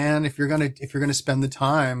like, man, if you're going to spend the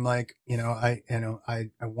time, I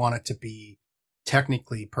want it to be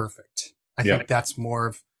technically perfect. I think that's more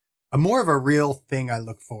of a real thing I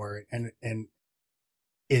look for, and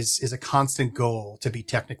is a constant goal to be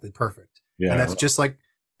technically perfect. Yeah. And that's just like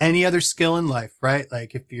any other skill in life, right?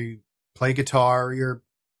 Like, if you play guitar, or you're,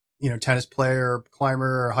 tennis player, or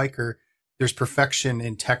climber, or hiker, there's perfection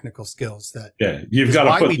in technical skills that. Yeah. You've got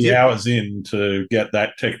to put the hours in to get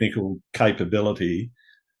that technical capability.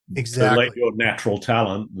 Exactly. To let your natural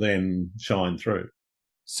talent then shine through.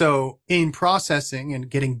 So in processing and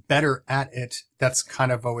getting better at it, that's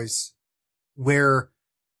kind of always where,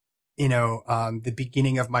 the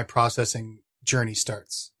beginning of my processing journey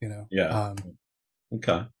starts, Yeah.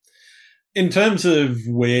 Okay. In terms of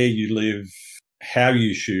where you live, how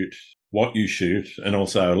you shoot, what you shoot, and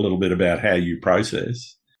also a little bit about how you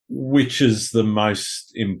process, which is the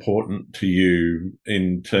most important to you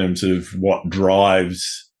in terms of what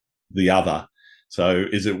drives the other? So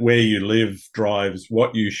is it where you live drives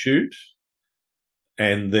what you shoot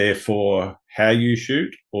and therefore how you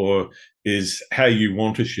shoot, or is how you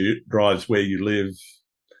want to shoot drives where you live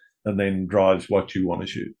and then drives what you want to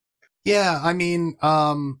shoot? Yeah. I mean,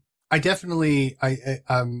 I definitely,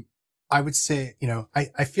 I would say, you know,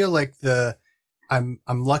 I feel like I'm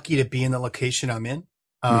lucky to be in the location I'm in.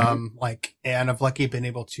 Like, and I've lucky been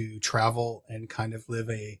able to travel and kind of live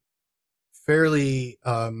a fairly,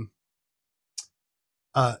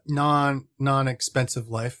 non-expensive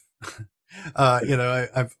life. You know,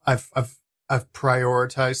 I've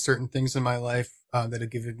prioritized certain things in my life, that have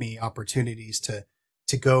given me opportunities to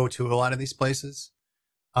go to a lot of these places.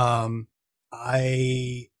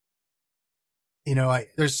 I, you know,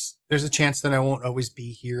 there's a chance that I won't always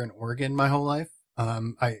be here in Oregon my whole life.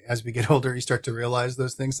 As we get older, you start to realize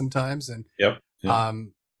those things sometimes. And, Yep.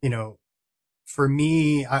 you know, for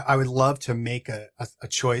me, I would love to make a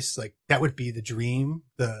choice. Like that would be the dream,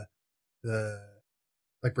 the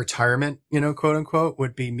like retirement, you know, quote unquote,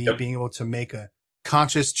 would be me being able to make a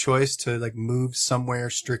conscious choice to like move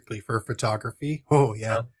somewhere strictly for photography. Oh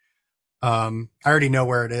yeah. I already know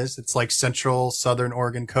where it is. It's like central southern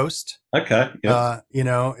Oregon coast. Okay. Yep. You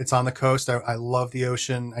know, it's on the coast. I love the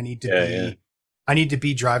ocean. I need to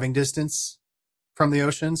be driving distance from the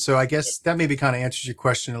ocean. So I guess that maybe kind of answers your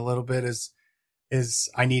question a little bit is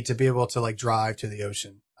I need to be able to like drive to the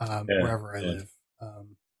ocean, wherever I live.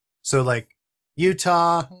 So like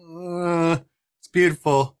Utah, it's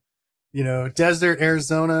beautiful, you know, desert,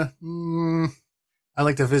 Arizona. I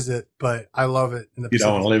like to visit, but I love it in the Pacific.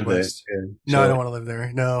 You don't want to live West. there. Yeah. No, I don't want to live there.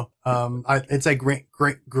 No. It's like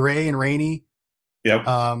gray and rainy. Yep.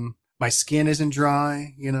 My skin isn't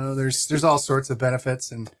dry. You know, there's all sorts of benefits.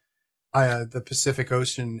 And the Pacific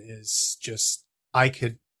Ocean is just, I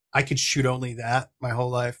could shoot only that my whole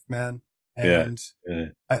life, man. And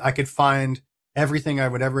I could find everything I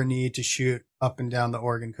would ever need to shoot up and down the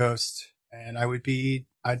Oregon coast. And I'd be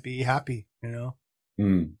happy, you know?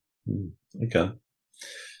 Okay.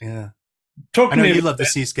 Yeah. I know you love the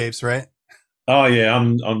seascapes, right? Oh yeah,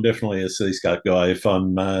 I'm definitely a seascape guy. If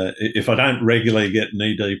I don't regularly get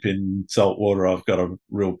knee deep in salt water, I've got a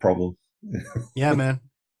real problem. Yeah, man.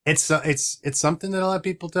 It's something that a lot of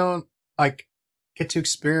people don't like get to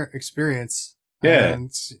experience. Yeah. And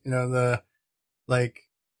you know,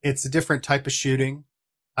 it's a different type of shooting.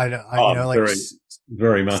 You know, like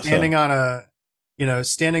very much standing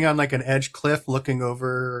on like an edge cliff looking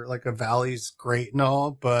over like a valley's great and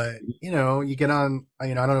all, but you know, you get on,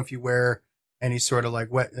 you know, I don't know if you wear any sort of like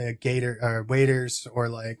gaiter or waders or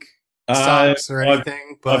like socks or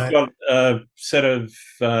anything, but I've got a set of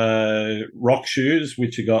rock shoes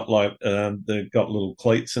which have got like they've got little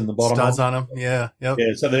cleats in the bottom, studs on them. Yeah, yep.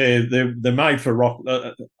 Yeah, so they're made for rock.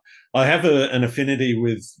 I have an affinity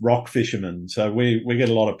with rock fishermen, so we get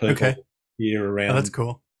a lot of people here around. Oh, that's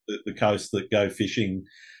cool. The coast that go fishing,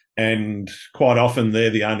 and quite often they're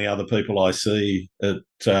the only other people I see at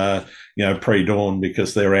you know, pre-dawn,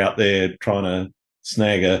 because they're out there trying to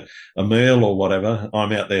snag a meal or whatever.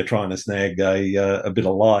 I'm out there trying to snag a bit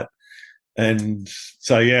of light, and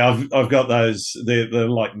so yeah, I've got those. They're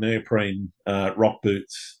like neoprene rock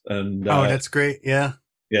boots, and that's great. Yeah,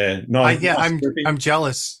 nice. I'm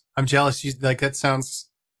jealous. You, like that sounds.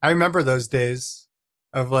 I remember those days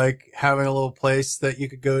of like having a little place that you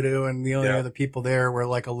could go to, and the only other people there were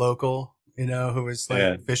like a local, you know, who was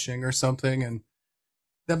like fishing or something. And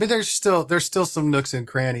I mean, there's still some nooks and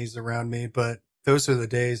crannies around me, but those are the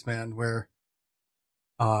days, man, where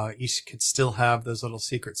you could still have those little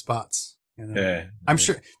secret spots. You know? Yeah, I'm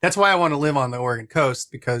sure that's why I want to live on the Oregon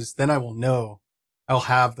coast, because then I will know I'll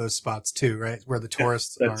have those spots too, right? Where the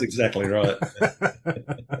tourists That's aren't. exactly right.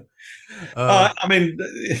 I mean,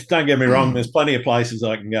 don't get me wrong. There's plenty of places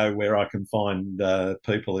I can go where I can find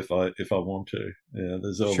people if I want to. Yeah,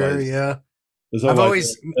 there's always There's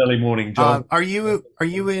always early morning job. Are you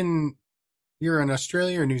in? You're in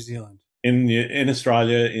Australia or New Zealand? In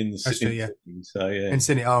Australia, in Australia. Sydney. So yeah, in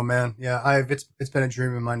Sydney. Oh man, yeah. It's been a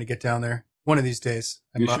dream of mine to get down there one of these days.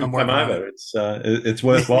 You should come over. It's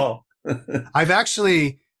worthwhile. I've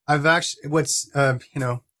actually what's you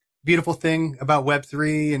know, beautiful thing about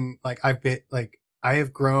Web3, and like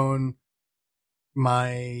I've grown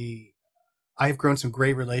some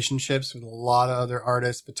great relationships with a lot of other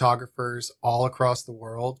artists, photographers all across the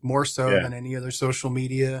world, more so than any other social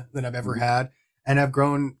media that I've ever had. And I've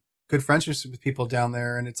grown good friendships with people down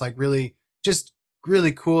there. And it's like really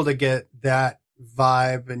cool to get that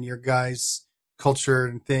vibe and your guys' culture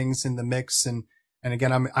and things in the mix. And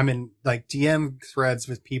again, I'm in like DM threads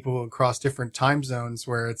with people across different time zones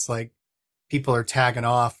where it's like people are tagging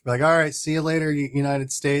off like, all right, see you later,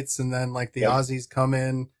 United States. And then like the Aussies come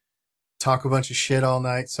in, talk a bunch of shit all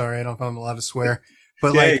night. Sorry, I don't know if I'm allowed to swear,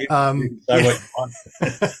 but it's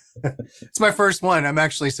my first one. I'm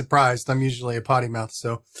actually surprised. I'm usually a potty mouth.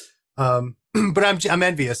 So, but I'm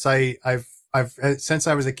envious. I've since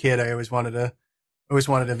I was a kid, I always wanted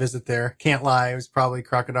to visit there. Can't lie. It was probably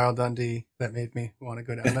Crocodile Dundee that made me want to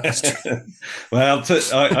go down that street. Well,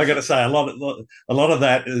 I got to say, a lot of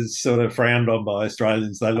that is sort of frowned on by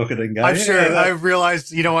Australians. They look at it and go, I'm sure. I've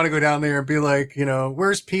realized you don't want to go down there and be like,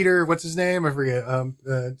 where's Peter? What's his name? I forget.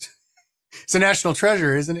 It's a national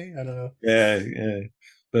treasure, isn't he? I don't know. Yeah.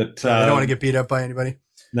 But I don't want to get beat up by anybody.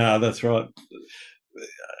 No, that's right.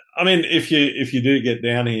 I mean, if you do get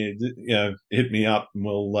down here, hit me up and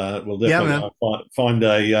we'll definitely find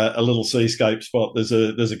a little seascape spot. There's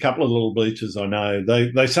a couple of little beaches I know.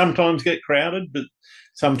 They sometimes get crowded, but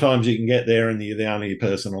sometimes you can get there and you're the only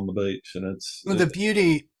person on the beach, and the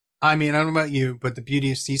beauty. I mean, I don't know about you, but the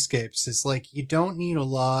beauty of seascapes is like you don't need a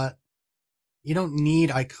lot. You don't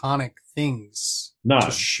need iconic things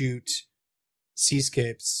to shoot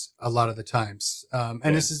seascapes a lot of the times.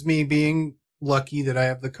 And this is me being lucky that I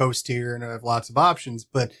have the coast here and I have lots of options.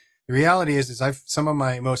 But the reality is some of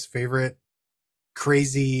my most favorite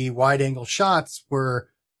crazy wide angle shots were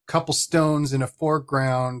a couple stones in a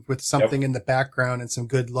foreground with something in the background and some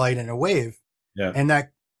good light and a wave. Yeah. And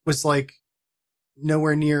that was like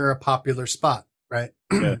nowhere near a popular spot. Right.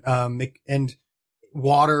 Yeah. And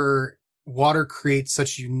water creates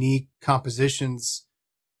such unique compositions.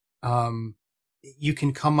 You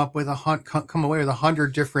can come away with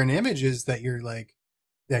 100 different images that you're like,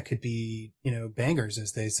 that could be, bangers,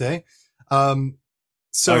 as they say.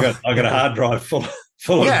 So I got a hard drive full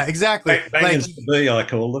of exactly. bangers to be, I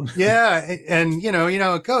call them. Yeah. And you know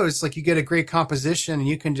how it goes. Like you get a great composition and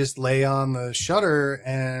you can just lay on the shutter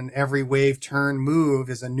and every wave, turn, move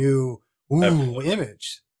is a new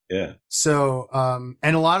image. Yeah. So,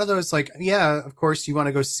 and a lot of those, like, of course you want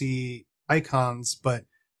to go see icons, but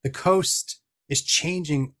the coast is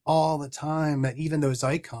changing all the time. That even those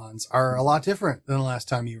icons are a lot different than the last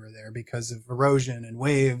time you were there because of erosion and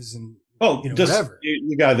waves and whatever.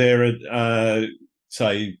 You go there at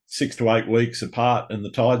say 6 to 8 weeks apart, and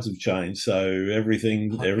the tides have changed, so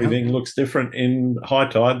everything looks different in high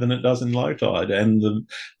tide than it does in low tide, and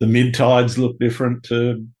the mid tides look different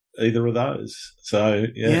to either of those. So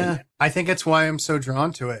I think it's why I'm so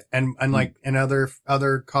drawn to it, and like and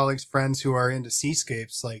other colleagues, friends who are into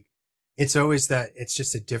seascapes, like. It's always that it's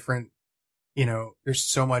just a different, there's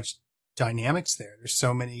so much dynamics there. There's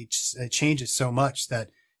so many, it changes so much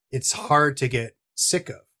that it's hard to get sick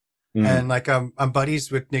of. Mm-hmm. And like, I'm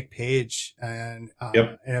buddies with Nick Page and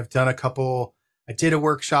I've done I did a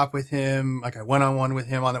workshop with him. Like I went on one with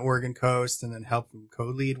him on the Oregon coast and then helped him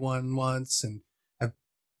co-lead one once. And I've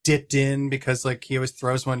dipped in because like he always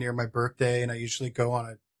throws one near my birthday and I usually go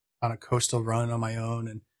on a coastal run on my own.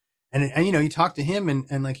 And you talk to him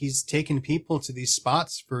and like he's taken people to these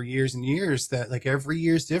spots for years and years that like every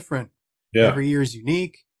year is different. Yeah. Every year is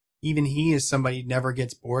unique. Even he is somebody who never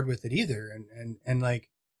gets bored with it either. And like,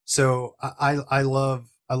 so I love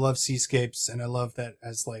seascapes and I love that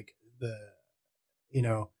as like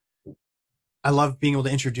I love being able to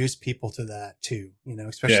introduce people to that too,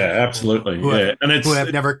 especially. Yeah, absolutely. Who have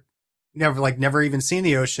never even seen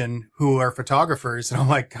the ocean, who are photographers. And I'm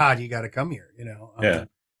like, God, you got to come here, Yeah.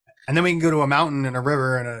 And then we can go to a mountain and a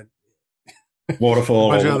river and a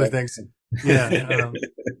waterfall, a bunch of other things. Yeah.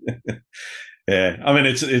 Yeah. I mean,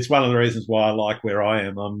 it's one of the reasons why I like where I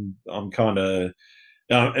am. I'm kind of,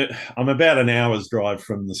 I'm about an hour's drive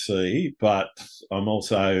from the sea, but I'm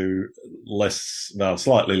also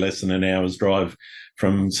slightly less than an hour's drive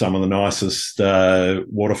from some of the nicest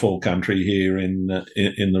waterfall country here in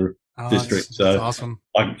the district. That's awesome.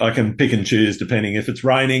 I can pick and choose depending. If it's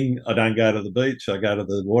raining, I don't go to the beach. I go to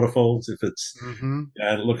the waterfalls. If it's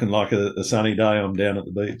looking like a sunny day, I'm down at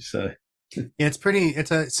the beach. So yeah, it's pretty.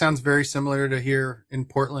 It sounds very similar to here in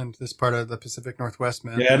Portland, this part of the Pacific Northwest,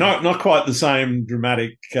 man. Yeah, not quite the same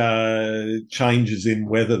dramatic changes in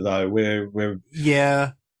weather though. We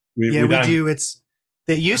do.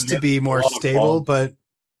 They used to be more stable, but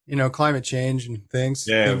climate change and things.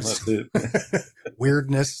 Yeah, that's it.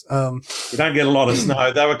 Weirdness. We don't get a lot of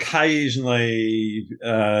snow. Though occasionally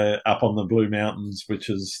up on the Blue Mountains, which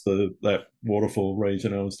is that waterfall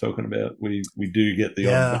region I was talking about, we do get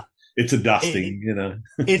the odd. It's a dusting,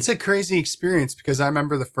 It's a crazy experience because I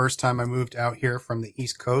remember the first time I moved out here from the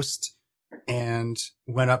East Coast and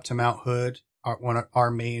went up to Mount Hood,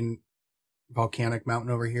 our main volcanic mountain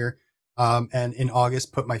over here, and in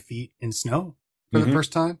August put my feet in snow for the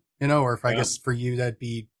first time, or if I guess for you that'd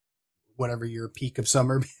be whatever your peak of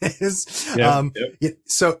summer is.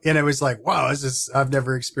 So, and it was like, wow, I've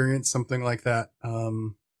never experienced something like that.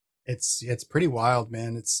 It's pretty wild,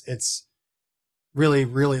 man. It's really,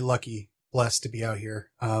 really lucky, blessed to be out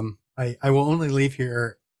here. I will only leave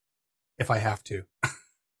here if I have to.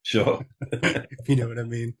 Sure. If you know what I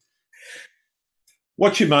mean.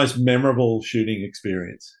 What's your most memorable shooting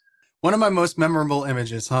experience? One of my most memorable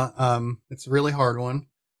images, huh? It's a really hard one.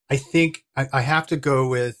 I think I have to go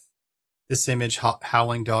with this image,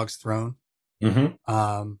 Howling Dog's Throne.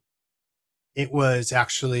 Mm-hmm. It was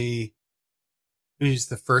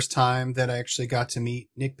the first time that I actually got to meet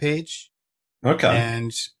Nick Page. Okay.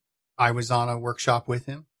 And I was on a workshop with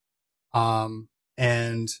him.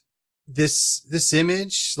 And this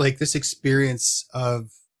image, like this experience of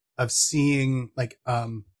seeing, like, let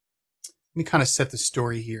me kind of set the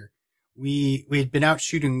story here. We had been out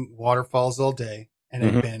shooting waterfalls all day, and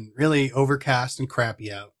it had been really overcast and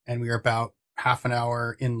crappy out. And we were about half an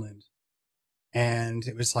hour inland. And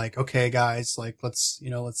it was like, okay, guys, like, let's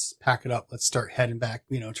pack it up. Let's start heading back,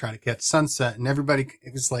 trying to get sunset. And everybody,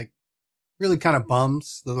 it was like really kind of bummed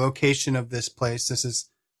the location of this place.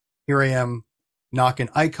 Here I am knocking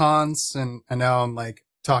icons. And now I'm like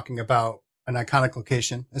talking about an iconic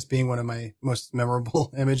location as being one of my most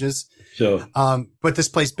memorable images. Sure. But this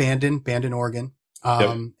place, Bandon, Oregon.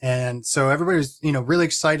 And so everybody was, really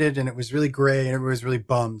excited, and it was really gray, and everybody was really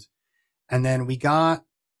bummed. And then we got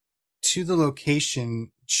to the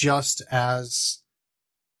location just as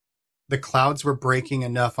the clouds were breaking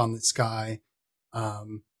enough on the sky,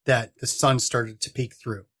 that the sun started to peek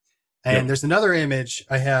through. And there's another image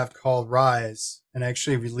I have called Rise, and I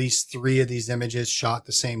actually released 3 of these images shot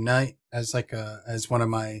the same night as as one of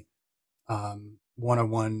my,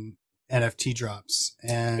 one-on-one NFT drops.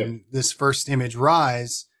 And this first image,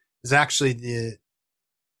 Rise, is actually the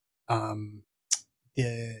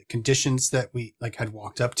conditions that we had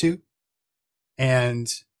walked up to.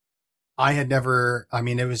 And I had never,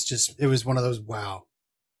 it was one of those, wow,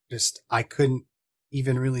 I couldn't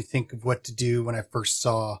even really think of what to do when I first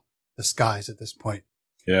saw the skies at this point.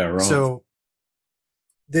 Yeah, right. So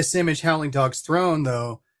this image, Howling Dog's Throne,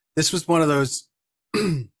 though, this was one of those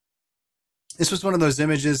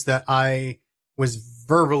images that I was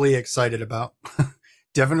verbally excited about.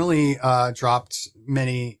 Definitely dropped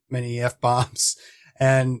many F-bombs,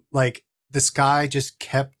 and the sky just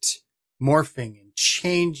kept morphing and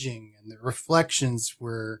changing, and the reflections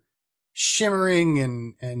were shimmering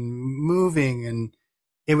and moving, and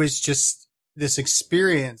it was just this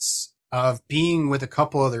experience of being with a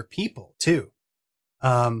couple other people too,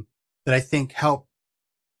 that I think helped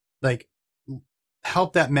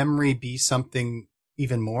that memory be something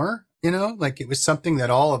even more, it was something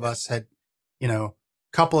that all of us had, a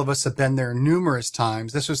couple of us have been there numerous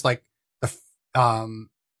times. This was like the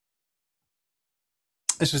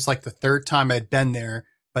 3rd time I'd been there,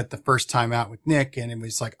 but the first time out with Nick. And it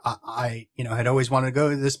was like, I had always wanted to go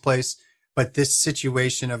to this place, but this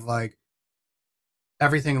situation of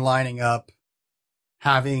everything lining up,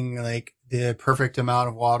 having the perfect amount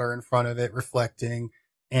of water in front of it, reflecting,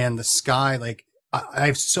 and the sky, I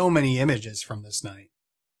have so many images from this night.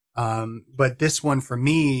 But this one for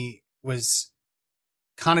me was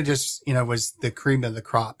kind of just, was the cream of the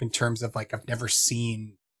crop in terms of I've never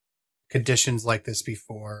seen conditions like this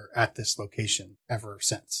before at this location ever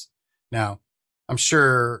since. Now, I'm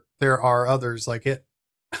sure there are others like it,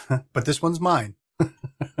 but this one's mine.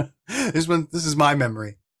 This is my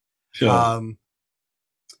memory. Sure.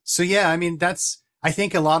 So yeah, I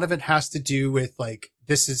think a lot of it has to do with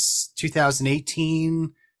this is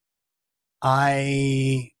 2018.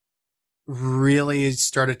 I really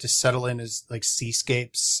started to settle in as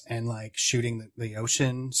seascapes and shooting the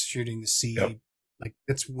ocean, shooting the sea. Yep.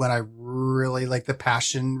 That's when I really the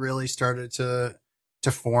passion really started to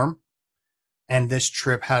form. And this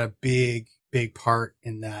trip had a big part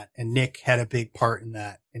in that. And Nick had a big part in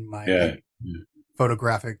that in my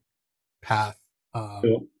photographic path.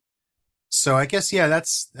 Cool. So I guess, yeah,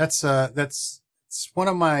 that's one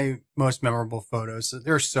of my most memorable photos.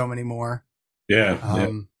 There are so many more. Yeah.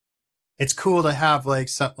 It's cool to have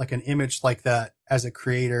an image like that as a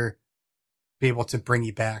creator be able to bring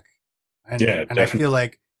you back. And I feel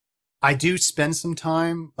like I do spend some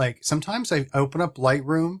time, sometimes I open up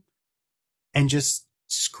Lightroom and just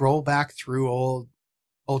scroll back through old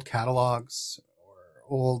catalogs or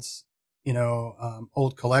old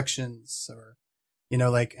collections, or,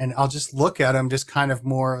 and I'll just look at them just kind of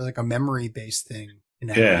more like a memory based thing.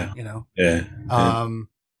 Yeah.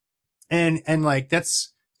 And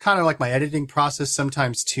that's kind of my editing process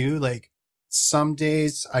sometimes too. Some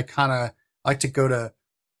days I kind of like to go to,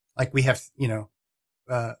 we have,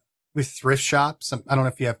 with thrift shops. I don't know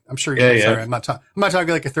if you have, I'm sure you have, sorry, I'm not talking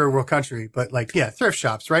like a third world country, but thrift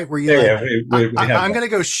shops, right? Where you I'm going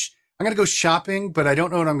to go shopping, but I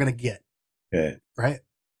don't know what I'm going to get. Yeah. Right.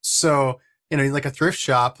 So, a thrift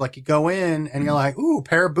shop, you go in and you're like, ooh,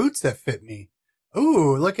 pair of boots that fit me.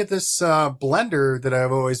 ooh, look at this, blender that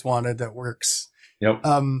I've always wanted that works. Yep.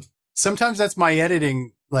 Sometimes that's my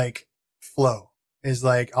editing, like, flow is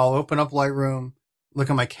like, I'll open up Lightroom, look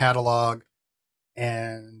at my catalog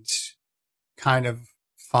and kind of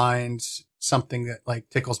find something that like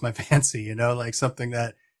tickles my fancy, you know, like something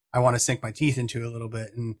that I want to sink my teeth into a little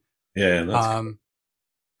bit. And, yeah, that's cool.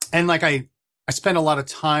 And like I spend a lot of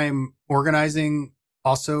time organizing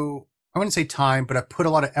also. I wouldn't say time, but I put a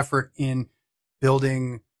lot of effort in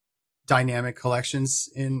building dynamic collections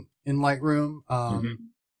in Lightroom.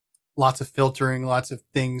 Lots of filtering, lots of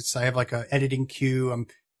things. I have like a editing queue.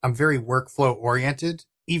 I'm very workflow oriented,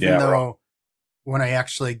 even though when I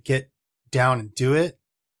actually get down and do it,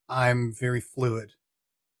 I'm very fluid.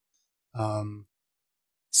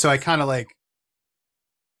 So I kind of like,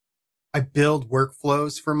 I build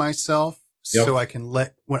workflows for myself so I can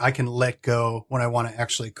let go when I want to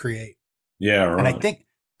actually create. Yeah. Right. And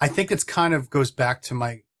I think it's kind of goes back to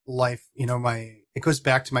my life, you know, it goes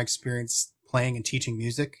back to my experience playing and teaching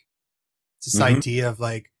music. It's this idea of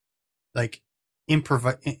like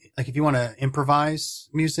improvise, like if you want to improvise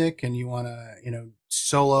music and you want to, you know,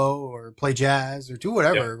 solo or play jazz or do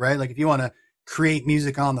whatever, right? Like if you want to create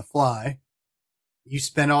music on the fly, you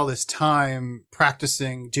spend all this time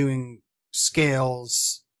practicing, doing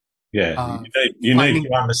scales. Yeah. You need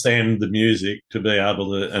to understand the music to be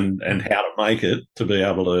able to, and how to make it to be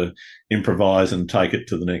able to improvise and take it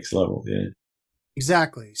to the next level. Yeah.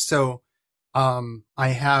 Exactly. So, I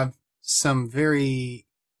have some I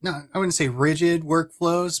wouldn't say rigid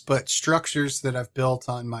workflows, but structures that I've built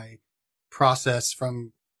on my process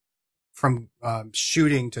from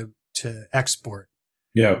shooting to export.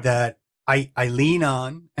 Yeah. That I lean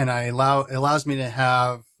on and it allows me to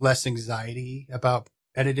have less anxiety about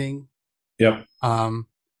editing. Yep. It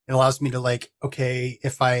allows me to like, okay,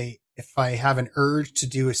 if I have an urge to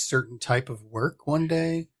do a certain type of work one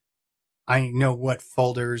day, I know what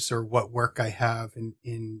folders or what work I have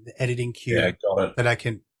in the editing queue that I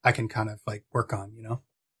can kind of like work on, you know?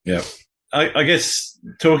 Yeah. I guess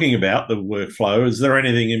talking about the workflow, is there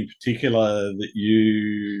anything in particular that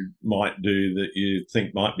you might do that you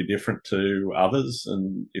think might be different to others?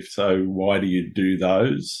 And if so, why do you do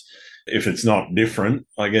those? If it's not different,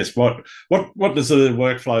 I guess what does the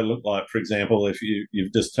workflow look like? For example, if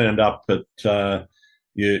you've just turned up at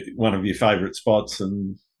one of your favourite spots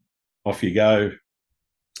and off you go,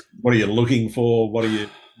 what are you looking for? What are you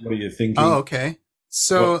thinking? Oh, okay.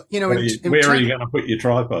 So, you know, where are you going to put your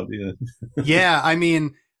tripod? Yeah. Yeah. I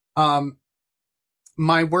mean,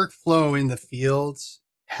 my workflow in the field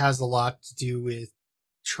has a lot to do with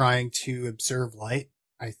trying to observe light.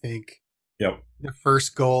 I think the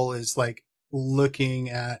first goal is like looking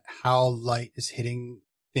at how light is hitting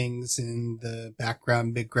things in the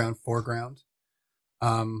background, midground, foreground.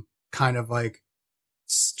 Kind of like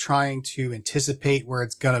trying to anticipate where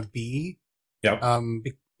it's going to be.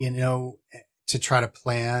 You know, to try to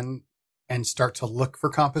plan and start to look for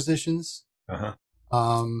compositions.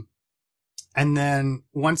 And then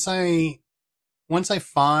once I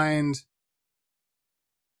find,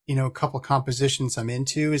 you know, a couple compositions I'm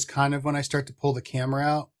into is kind of when I start to pull the camera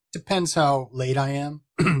out. Depends how late I am.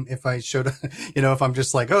 If I showed, you know, if I'm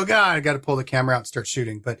just like, oh God, I got to pull the camera out and start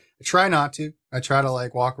shooting, but I try not to. I try to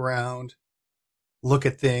like walk around, look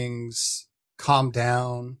at things, calm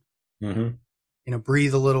down, you know,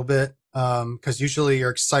 breathe a little bit. Cause usually you're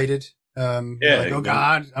excited. Like, oh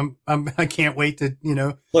God, I can't wait to, you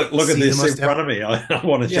know, look at this in front of me. I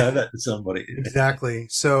want to show that to somebody. Exactly.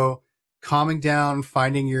 So calming down,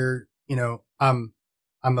 finding your, you know, I'm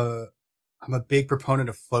a big proponent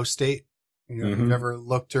of flow state. You know, if you've ever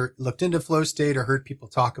looked into flow state or heard people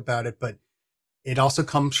talk about it, but it also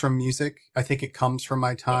comes from music. I think it comes from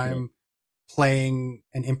my time playing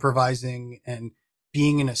and improvising and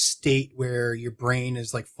being in a state where your brain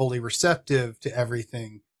is like fully receptive to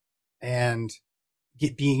everything and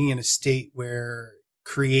being in a state where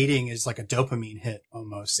creating is like a dopamine hit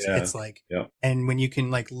almost. Yeah. It's like, and when you can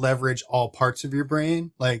like leverage all parts of your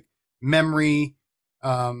brain, like memory,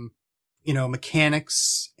 you know,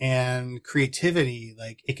 mechanics and creativity,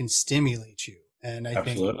 like it can stimulate you. And I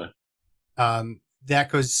think,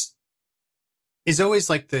 that is always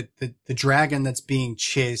like the dragon that's being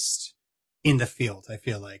chased in the field. I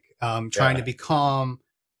feel like, trying to be calm,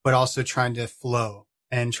 but also trying to flow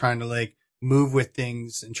and trying to like move with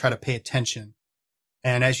things and try to pay attention.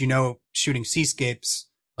 And as you know, shooting seascapes,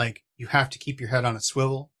 like you have to keep your head on a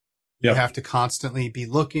swivel. You have to constantly be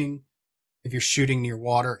looking. If you're shooting near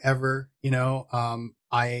water ever, you know,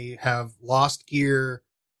 I have lost gear,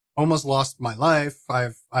 almost lost my life.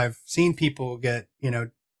 I've seen people get, you know,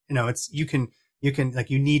 it's, you can you can, like,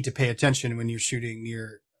 you need to pay attention when you're shooting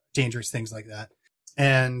near dangerous things like that.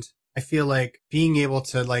 And I feel like being able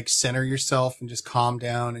to like center yourself and just calm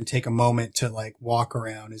down and take a moment to like walk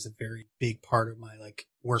around is a very big part of my like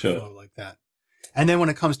workflow like that. And then when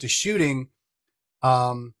it comes to shooting,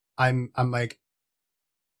 I'm like,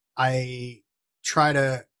 I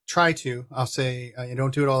I'll say, I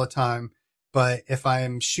don't do it all the time, but if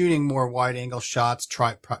I'm shooting more wide angle shots,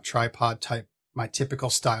 tripod type, my typical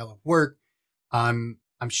style of work, I'm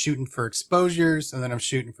shooting for exposures and then I'm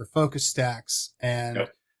shooting for focus stacks, and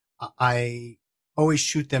I always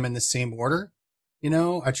shoot them in the same order. You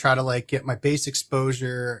know, I try to like get my base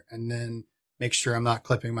exposure and then make sure I'm not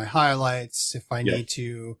clipping my highlights. If I need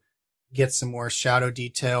to get some more shadow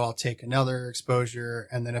detail, I'll take another exposure.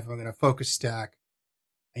 And then if I'm going to focus stack,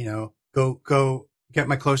 you know, go get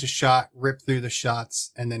my closest shot, rip through the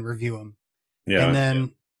shots and then review them. Yeah. And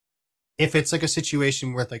then if it's like a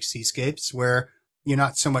situation with like seascapes where you're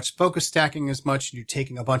not so much focus stacking as much, you're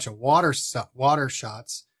taking a bunch of water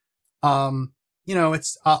shots. You know,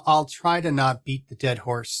 I'll try to not beat the dead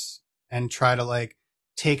horse and try to like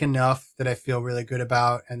take enough that I feel really good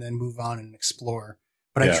about and then move on and explore.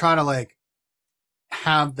 But I try to like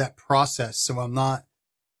have that process. So I'm not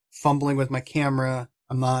fumbling with my camera.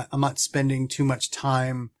 I'm not spending too much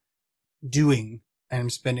time doing, and I'm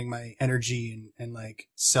spending my energy and like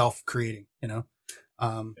self creating, you know,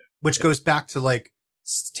 which goes back to like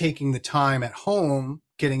taking the time at home,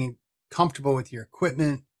 getting comfortable with your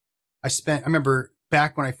equipment. I remember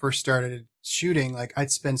back when I first started shooting, like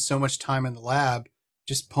I'd spend so much time in the lab,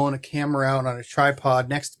 just pulling a camera out on a tripod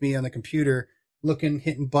next to me on the computer, looking,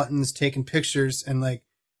 hitting buttons, taking pictures, and like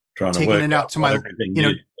taking it out to my, you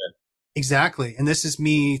know, exactly. And this is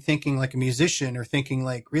me thinking like a musician, or thinking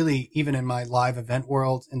like really even in my live event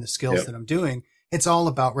world and the skills that I'm doing, it's all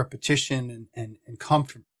about repetition and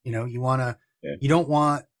comfort. You know, you don't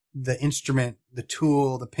want the instrument, the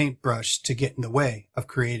tool, the paintbrush to get in the way of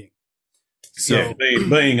creating. So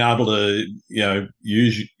being able to, you know,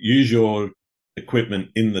 use your equipment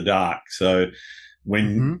in the dark. So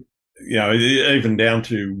when, you know, even down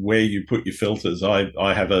to where you put your filters,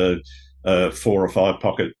 I have a 4 or 5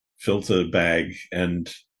 pocket filter bag,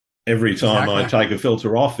 and every time I take a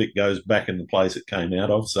filter off, it goes back in the place it came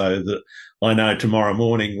out of, so that I know tomorrow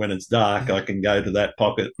morning when it's dark, I can go to that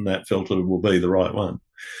pocket and that filter will be the right one.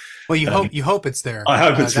 Well, you hope it's there. I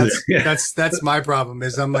hope it's there. Yeah. That's my problem.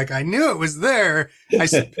 Is I'm like, I knew it was there.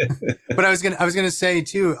 But I was gonna say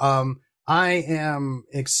too. I am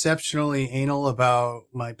exceptionally anal about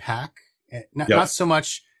my pack. Not so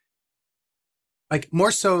much. Like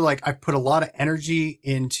more so, like I put a lot of energy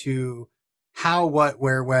into how, what,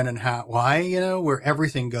 where, when, and how, why. You know, where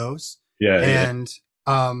everything goes. Yeah. And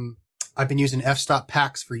I've been using f-stop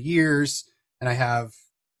packs for years, and I have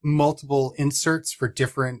multiple inserts for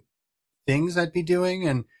different things I'd be doing.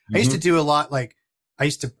 And I used to do a lot, like I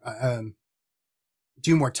used to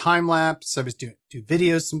do more time lapse. I was do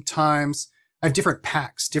videos sometimes. I have different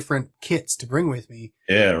packs, different kits to bring with me.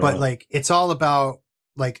 Yeah. Right. But like, it's all about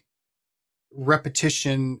like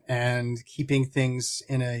repetition and keeping things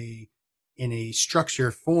in a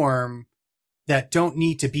structure form that don't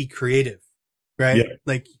need to be creative, right? Yeah.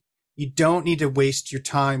 Like you don't need to waste your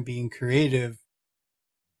time being creative,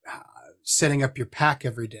 setting up your pack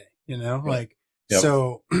every day, you know, like,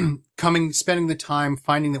 so spending the time,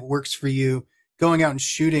 finding that works for you, going out and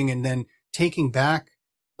shooting, and then taking that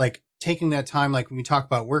time, like when we talk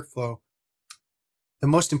about workflow, the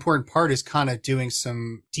most important part is kind of doing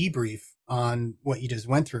some debrief on what you just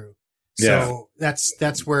went through. Yeah. So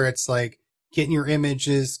that's where it's like getting your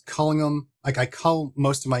images, culling them. Like I cull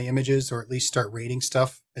most of my images, or at least start rating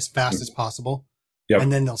stuff as fast as possible. Yep.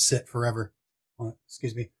 And then they'll sit forever.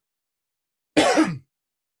 Excuse me.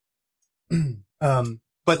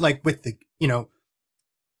 But like with the, you know,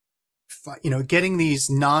 getting these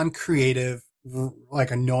non-creative,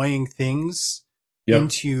 like annoying things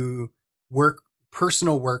into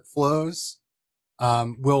personal workflows,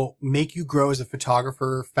 will make you grow as a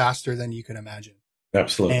photographer faster than you can imagine.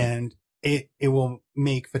 Absolutely. And it will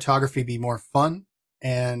make photography be more fun,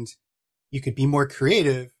 and you could be more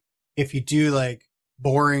creative if you do like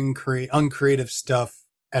boring, uncreative stuff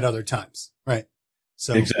at other times. Right.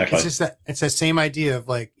 So exactly. It's that same idea of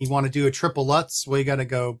like, you want to do a triple Lutz. Well, you got to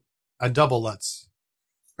go a double Lutz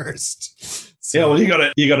first. So, yeah. Well, you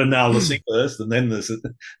got to nail the sink first, and then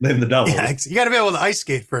the double. Yeah, you got to be able to ice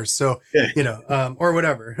skate first. So, you know, or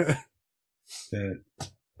whatever. Yeah.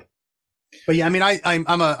 But yeah, I mean,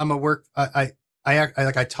 I'm a work, I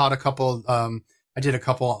taught a couple,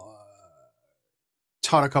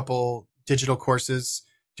 taught a couple digital courses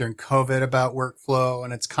during COVID about workflow,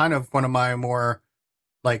 and it's kind of one of my more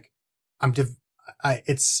like I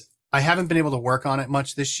haven't been able to work on it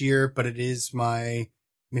much this year, but it is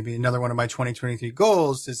maybe another one of my 2023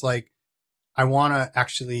 goals is like, I want to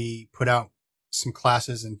actually put out some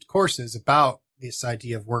classes and courses about this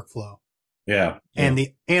idea of workflow. Yeah. And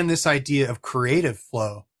this idea of creative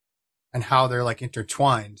flow and how they're like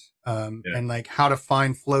intertwined. And like how to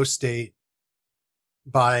find flow state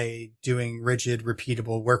by doing rigid,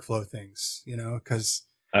 repeatable workflow things, cause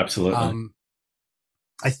absolutely.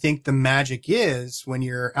 I think the magic is when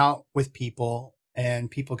you're out with people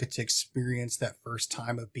and people get to experience that first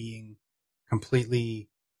time of being completely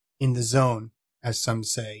in the zone, as some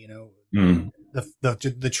say,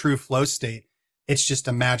 the true flow state. It's just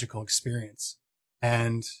a magical experience.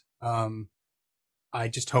 And, I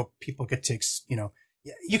just hope people get to,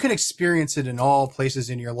 you can experience it in all places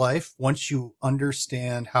in your life once you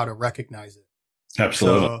understand how to recognize it.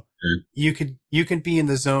 Absolutely. So you can be in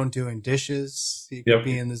the zone doing dishes. You can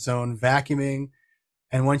be in the zone vacuuming.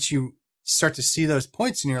 And once you start to see those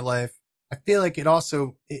points in your life, I feel like it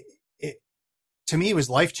also, to me, it was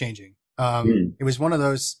life changing. It was one of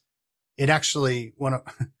those, it actually,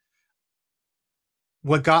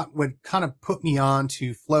 what kind of put me on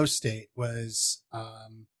to flow state was,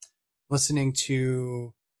 listening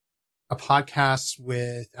to a podcast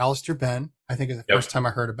with Alistair Benn. I think is the first time I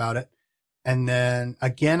heard about it. And then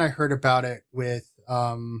again, I heard about it with,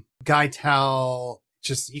 Guy Tal.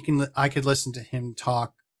 I could listen to him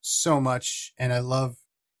talk so much. And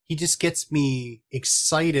he just gets me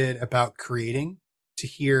excited about creating, to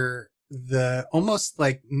hear the almost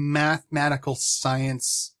like mathematical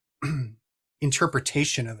science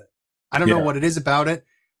interpretation of it. I don't know what it is about it,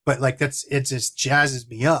 but like it just jazzes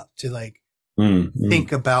me up to like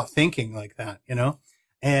think about thinking like that,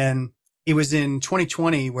 And it was in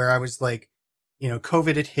 2020 where I was like,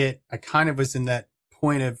 COVID had hit. I kind of was in that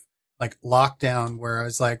point of like lockdown where I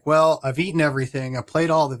was like, well, I've eaten everything. I played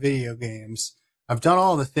all the video games. I've done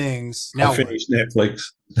all the things. Now I finished Netflix.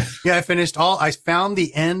 Yeah, I found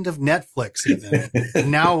the end of Netflix even.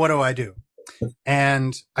 Now what do I do?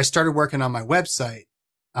 And I started working on my website.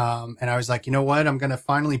 And I was like, you know what? I'm going to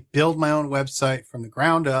finally build my own website from the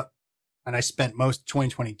ground up. And I spent most of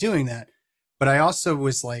 2020 doing that. But I also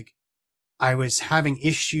was like, I was having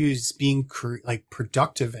issues being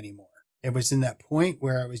productive anymore. It was in that point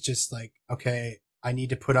where I was just like, okay, I need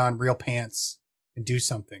to put on real pants and do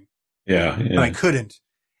something. Yeah. But I couldn't.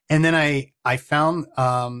 And then I found,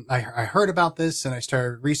 I heard about this and I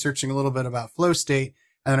started researching a little bit about flow state.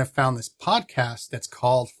 And then I found this podcast that's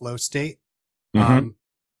called Flow State.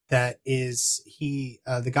 That is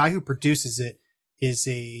the guy who produces it is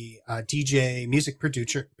a DJ music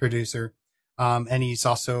producer. And he's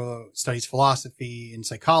also studies philosophy and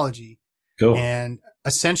psychology. Cool. And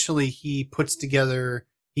essentially he puts together,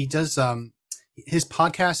 his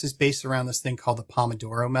podcast is based around this thing called the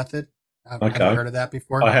Pomodoro method. Have you heard of that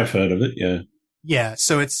before? I have heard of it. Yeah. Yeah.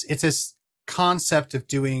 So it's this concept of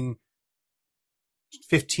doing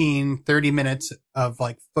 15, 30 minutes of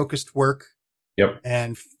like focused work.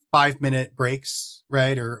 And 5-minute breaks,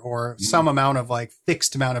 right? Or some amount of like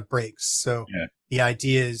fixed amount of breaks. So the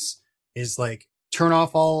idea is like turn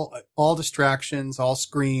off all distractions, all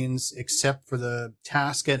screens, except for the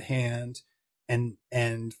task at hand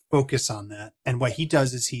and focus on that. And what he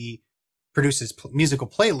does is he produces musical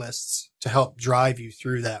playlists to help drive you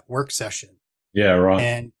through that work session. Yeah, right.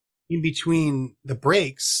 And in between the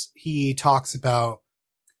breaks, he talks about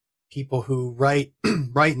people who write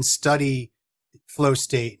and study flow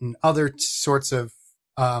state and other sorts of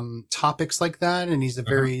topics like that. And he's a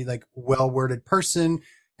very like well-worded person.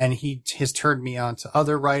 And he has turned me on to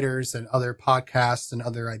other writers and other podcasts and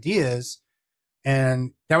other ideas.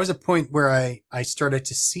 And that was a point where I started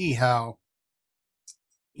to see how,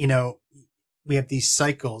 we have these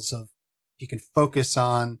cycles of you can focus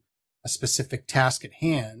on a specific task at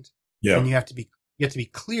hand. Yeah. And you have to be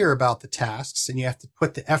clear about the tasks and you have to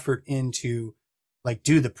put the effort into like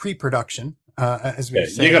do the pre-production. As we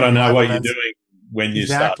say, you got to know what you're doing when you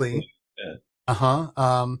start.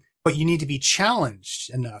 But you need to be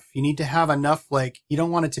challenged enough. You need to have enough, like, you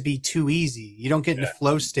don't want it to be too easy. You don't get into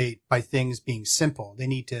flow state by things being simple. They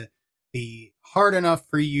need to be hard enough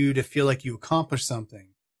for you to feel like you accomplished something.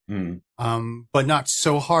 But not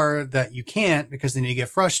so hard that you can't, because then you get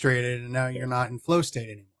frustrated and now you're not in flow state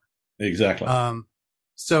anymore. Exactly.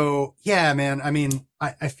 So yeah, man, I mean,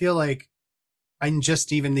 I feel like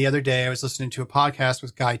even the other day I was listening to a podcast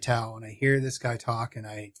with Guy Tal and I hear this guy talk and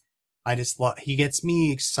I just love, he gets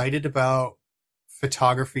me excited about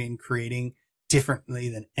photography and creating differently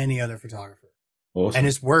than any other photographer. Awesome. And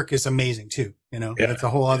his work is amazing too. you know, Yeah. that's a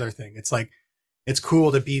whole other thing. It's like, it's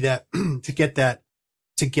cool to be that, to get that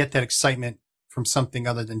excitement from something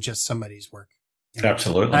other than just somebody's work. You know?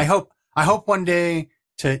 Absolutely. And I hope one day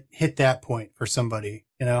to hit that point for somebody,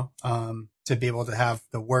 you know, to be able to have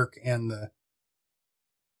the work and the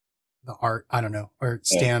art, I don't know, or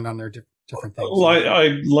stand on their different things. Well,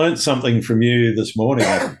 I learned something from you this morning.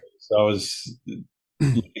 So I was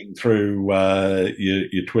looking through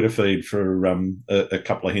your Twitter feed for a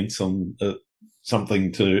couple of hints on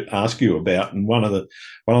something to ask you about, and one of the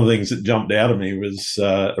things that jumped out at me was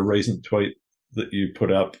a recent tweet that you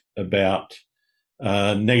put up about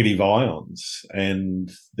negative ions and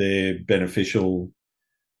their beneficial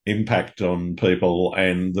impact on people,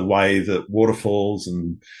 and the way that waterfalls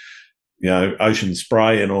and ocean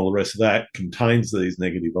spray and all the rest of that contains these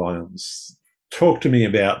negative ions. Talk to me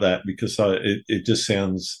about that, because it just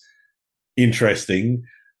sounds interesting.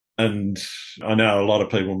 And I know a lot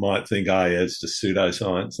of people might think, oh, yeah, it's just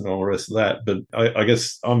pseudoscience and all the rest of that. But I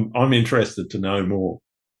guess I'm interested to know more.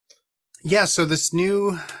 Yeah. So this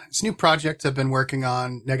new project I've been working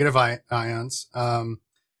on, negative ions,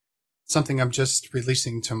 something I'm just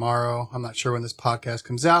releasing tomorrow. I'm not sure when this podcast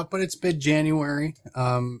comes out, but it's mid-January.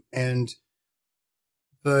 And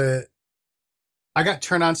I got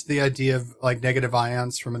turned on to the idea of like negative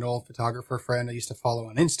ions from an old photographer friend I used to follow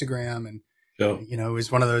on Instagram. And, it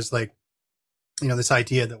was one of those, like, this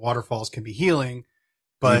idea that waterfalls can be healing,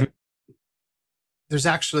 but there's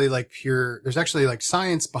actually like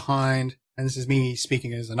science behind, and this is me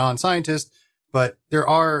speaking as a non-scientist, but there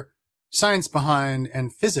are science behind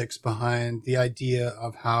and physics behind the idea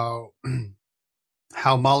of how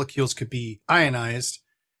molecules could be ionized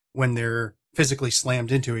when they're physically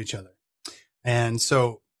slammed into each other. And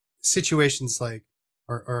so situations like,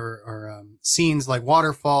 or scenes like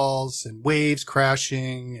waterfalls and waves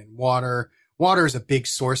crashing and water is a big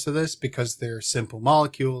source of this because they're simple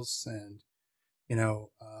molecules, and,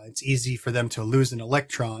 it's easy for them to lose an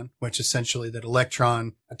electron, which essentially that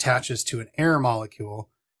electron attaches to an air molecule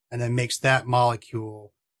and then makes that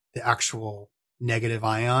molecule the actual negative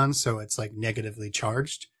ion. So it's like negatively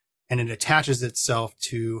charged, and it attaches itself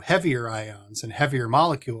to heavier ions and heavier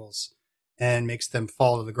molecules and makes them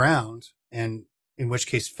fall to the ground, and in which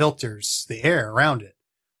case filters the air around it.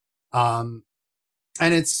 And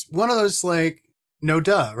it's one of those, like, no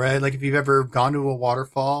duh, right? Like if you've ever gone to a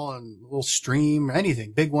waterfall and a little stream or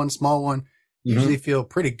anything, big one, small one, usually feel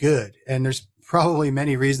pretty good. And there's probably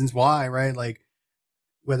many reasons why, right? Like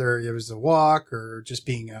whether it was a walk or just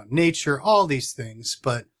being out in nature, all these things.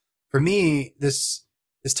 But for me, this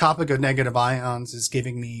topic of negative ions is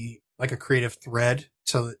giving me like a creative thread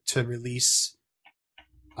to release,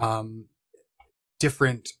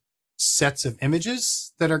 different sets of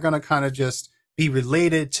images that are going to kind of just be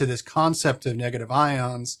related to this concept of negative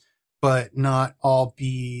ions, but not all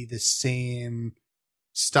be the same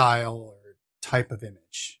style or type of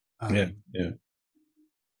image. Yeah.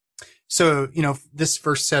 So, this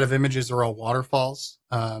first set of images are all waterfalls.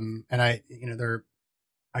 And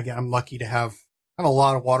I'm lucky to have a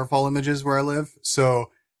lot of waterfall images where I live.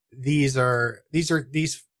 So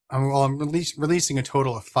I'm releasing a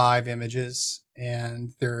total of 5 images,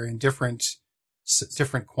 and they're in different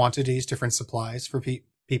quantities, different supplies for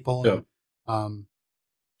people. Yeah.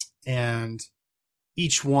 And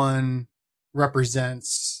each one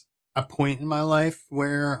represents a point in my life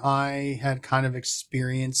where I had kind of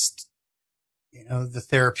experienced, the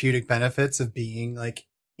therapeutic benefits of being like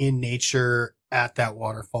in nature at that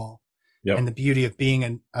waterfall. Yep. And the beauty of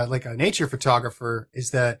being a nature photographer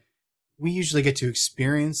is that we usually get to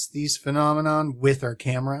experience these phenomenon with our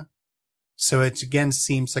camera. So it again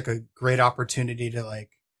seems like a great opportunity to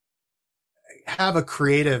like have a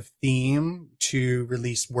creative theme to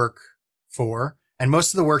release work for. And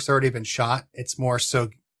most of the work's already been shot. It's more so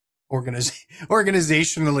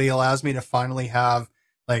organizationally allows me to finally have,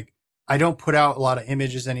 like, I don't put out a lot of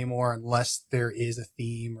images anymore unless there is a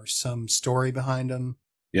theme or some story behind them.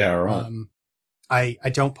 Yeah, right. I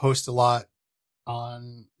don't post a lot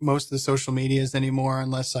on most of the social medias anymore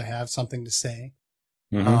unless I have something to say.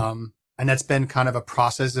 And that's been kind of a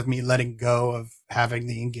process of me letting go of having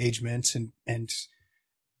the engagement and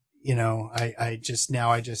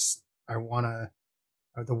I want to,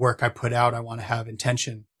 the work I put out, I want to have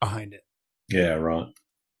intention behind it. Yeah, right.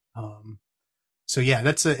 So yeah,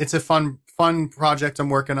 it's a fun project I'm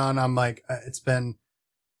working on. I'm like, it's been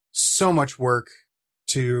so much work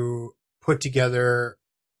to put together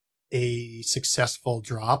a successful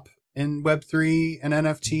drop in Web3 and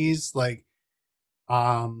NFTs, like,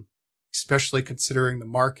 especially considering the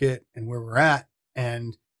market and where we're at.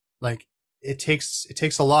 And like, it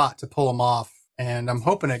takes a lot to pull them off, and I'm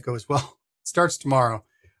hoping it goes well. starts tomorrow,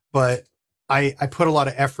 but I put a lot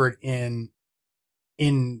of effort in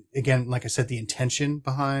again, like I said, the intention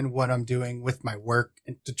behind what I'm doing with my work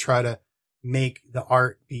and to try to make the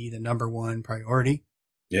art be the number one priority.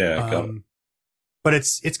 Yeah. Got it. But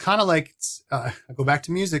it's kind of like, I go back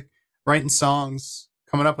to music, writing songs,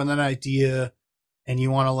 coming up with an idea, and you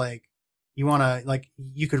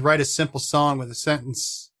could write a simple song with a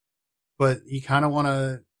sentence, but you kind of want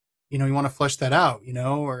to, you want to flesh that out,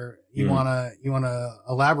 or you want to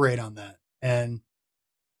elaborate on that. And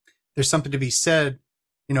there's something to be said,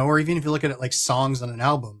 or even if you look at it like songs on an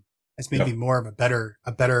album, it's maybe more of a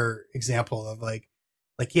better example of like,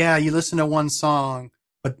 yeah, you listen to one song,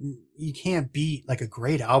 but you can't beat like a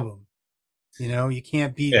great album. You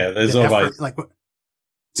can't beat there's the always effort, like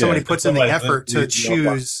somebody puts in the effort to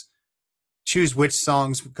choose which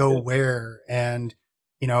songs go where. And,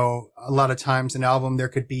 a lot of times an album, there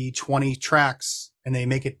could be 20 tracks and they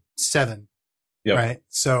make it 7. Yep. Right.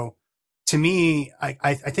 So to me,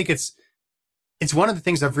 I think it's one of the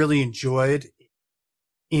things I've really enjoyed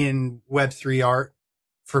in Web3 art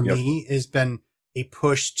for me has been a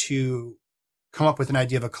push to come up with an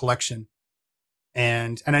idea of a collection.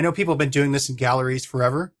 And I know people have been doing this in galleries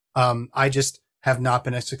forever. I just have not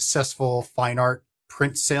been a successful fine art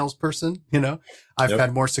print salesperson. I've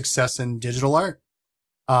had more success in digital art.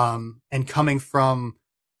 And coming from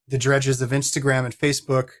the dredges of Instagram and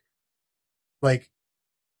Facebook, like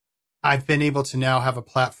I've been able to now have a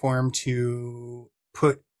platform to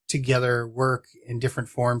put together work in different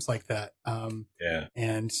forms like that.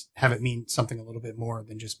 And have it mean something a little bit more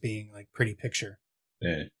than just being like pretty picture.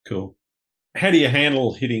 Yeah. Cool. How do you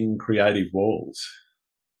handle hitting creative walls?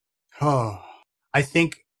 Oh, I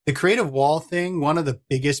think the creative wall thing, one of the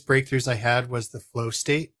biggest breakthroughs I had was the flow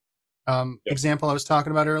state, example I was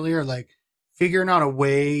talking about earlier, like figuring out a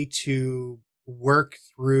way to work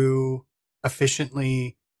through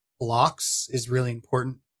efficiently blocks is really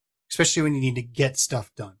important, especially when you need to get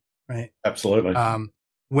stuff done. Right. Absolutely.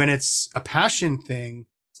 When it's a passion thing,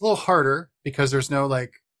 it's a little harder because there's no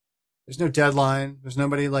deadline. There's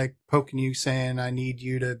nobody like poking you saying, I need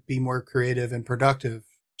you to be more creative and productive,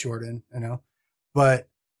 Jordan, but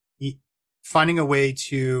finding a way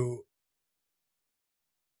to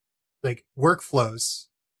like workflows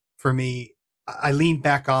for me, I lean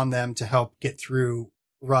back on them to help get through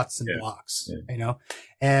ruts and blocks,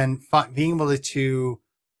 and being able to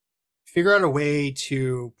figure out a way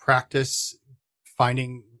to practice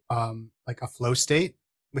finding, like a flow state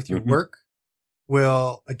with your work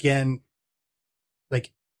will, again,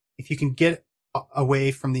 like if you can get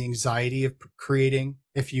away from the anxiety of creating,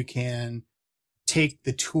 if you can take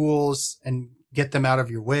the tools and get them out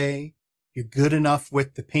of your way, you're good enough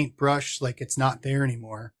with the paintbrush, like it's not there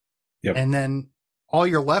anymore. And then all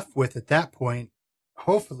you're left with at that point,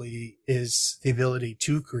 hopefully, is the ability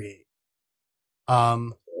to create.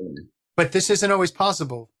 But this isn't always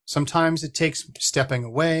possible. Sometimes it takes stepping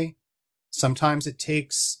away. Sometimes it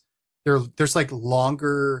takes, there's like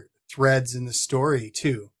longer threads in the story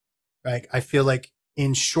too. Right? I feel like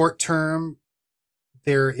in short term,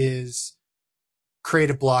 there is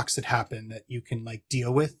creative blocks that happen that you can like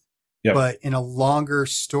deal with. But in a longer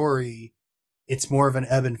story, it's more of an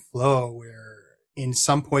ebb and flow where in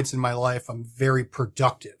some points in my life, I'm very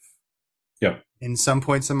productive. In some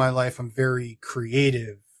points in my life, I'm very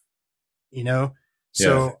creative,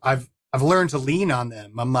 So I've learned to lean on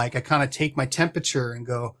them. I'm like, I kind of take my temperature and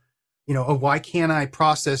go, oh, why can't I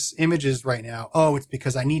process images right now? Oh, it's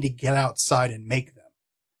because I need to get outside and make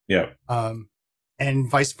them. And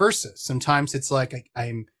vice versa. Sometimes it's like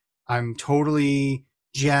I'm totally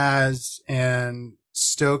jazzed and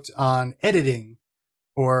stoked on editing,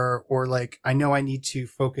 or like I know I need to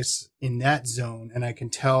focus in that zone, and I can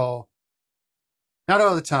tell, not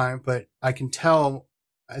all the time, but I can tell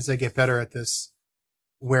as I get better at this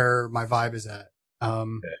where my vibe is at.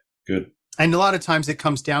 Good. And a lot of times it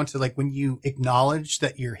comes down to like when you acknowledge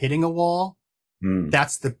that you're hitting a wall,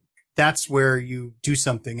 that's where you do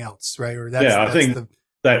something else, right? Or I think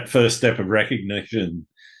that first step of recognition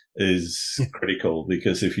is critical,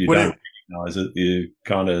 because if you don't recognize it, you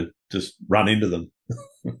kind of just run into them.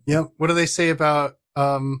 What do they say about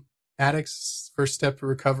addicts? First step to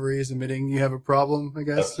recovery is admitting you have a problem, I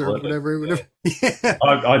guess. Absolutely. Or whatever.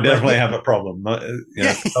 I definitely have a problem.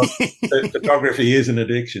 Photography is an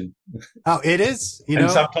addiction. Oh, it is. And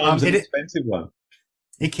sometimes an expensive one.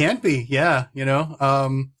 It can be, yeah.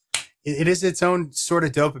 It is its own sort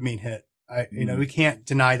of dopamine hit. We can't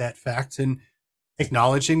deny that fact. And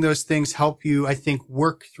acknowledging those things help you, I think,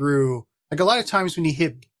 work through, like a lot of times when you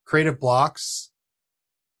hit creative blocks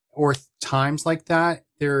or times like that,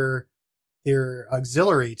 they're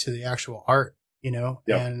auxiliary to the actual art, you know,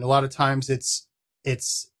 Yep. and a lot of times it's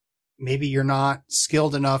maybe you're not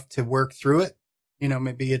skilled enough to work through it. You know,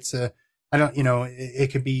 maybe it's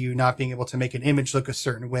it could be you not being able to make an image look a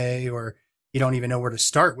certain way, or you don't even know where to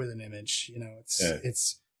start with an image. You know,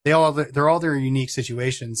 they're all their unique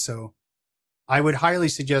situations. So I would highly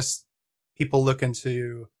suggest people look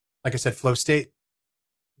into, like I said, flow state.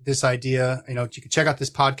 This idea, you know, you can check out this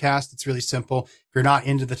podcast. It's really simple. If you're not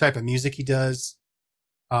into the type of music he does,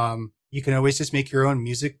 you can always just make your own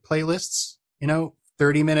music playlists, you know,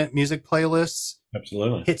 30-minute music playlists.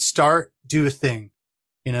 Absolutely. Hit start, do a thing,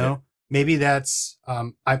 you know, maybe that's,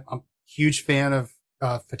 I'm a huge fan of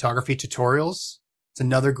photography tutorials. It's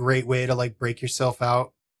another great way to like break yourself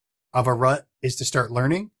out of a rut, is to start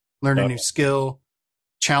learn a new skill,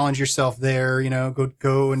 challenge yourself there, you know,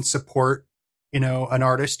 go and support, you know, an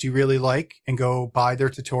artist you really like and go buy their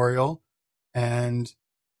tutorial. And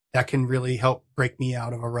that can really help break me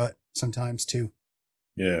out of a rut sometimes too.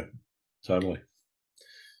 Yeah, totally.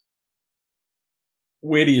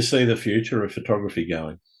 Where do you see the future of photography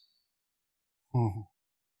going?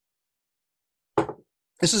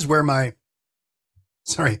 This is where my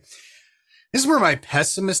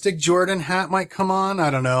pessimistic Jordan hat might come on. I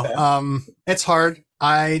don't know. It's hard.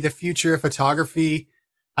 The future of photography,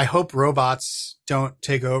 I hope robots don't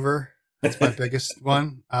take over. That's my biggest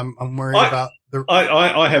one. I'm worried about the.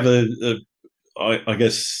 I have I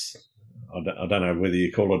guess I don't know whether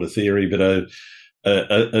you call it a theory, but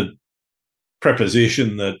a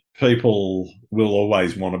preposition that people will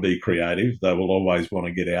always want to be creative. They will always want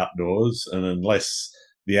to get outdoors, and unless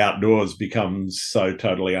the outdoors becomes so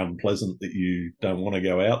totally unpleasant that you don't want to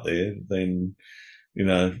go out there, then, you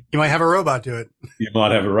know, you might have a robot do it. You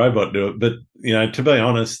might have a robot do it. But, you know, to be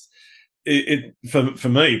honest, for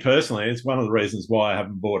me personally, it's one of the reasons why I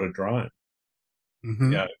haven't bought a drone.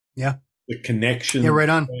 Mm-hmm. You know, yeah. The connection. Yeah, right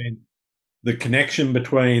on. The connection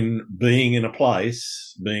between being in a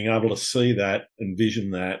place, being able to see that,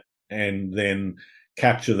 envision that, and then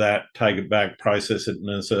capture that, take it back, process it in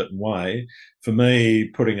a certain way. For me,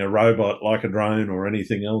 putting a robot like a drone or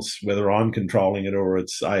anything else, whether I'm controlling it or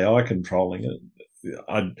it's AI controlling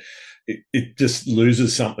it, it just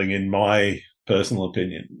loses something in my personal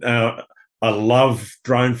opinion. Now, I love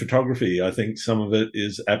drone photography. I think some of it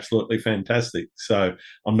is absolutely fantastic. So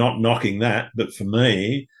I'm not knocking that, but for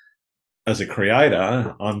me, as a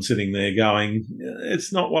creator, I'm sitting there going,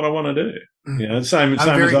 it's not what I want to do. You know, same as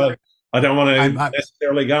I don't want to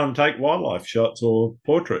necessarily go and take wildlife shots or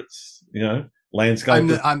portraits, you know,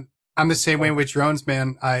 landscape. I'm the same way with drones,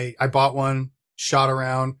 man. I bought one, shot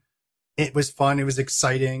around. It was fun. It was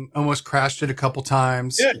exciting. Almost crashed it a couple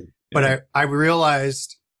times. Yeah. But I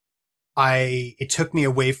realized it took me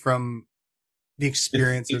away from the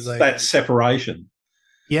experience. It's like that separation.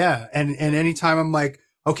 Yeah. And anytime I'm like,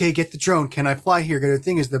 okay, get the drone. Can I fly here? The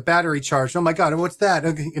thing is the battery charged. Oh my God. What's that?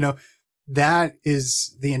 Okay, you know, that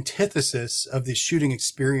is the antithesis of the shooting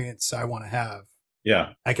experience I want to have.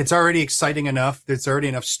 Yeah. Like it's already exciting enough. There's already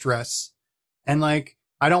enough stress. And like,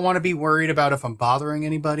 I don't want to be worried about if I'm bothering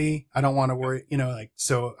anybody. I don't want to worry, you know, like,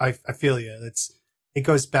 so I feel you. It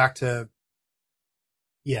goes back to,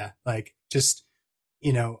 yeah, like just,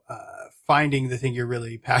 you know, finding the thing you're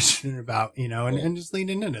really passionate about, you know, and just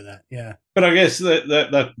leaning into that. Yeah. But I guess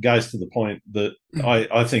that goes to the point that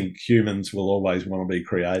I think humans will always want to be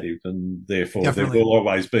creative, and therefore Definitely. There will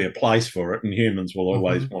always be a place for it, and humans will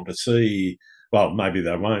always want to see, well, maybe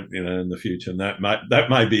they won't, you know, in the future. And that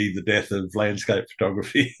may be the death of landscape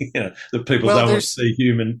photography, you know, that people don't want to see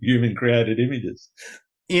human created images.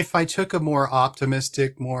 If I took a more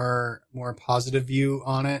optimistic, more positive view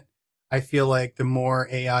on it, I feel like the more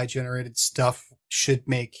AI generated stuff should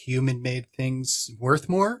make human made things worth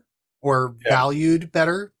more or valued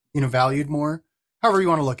better, you know, valued more, however you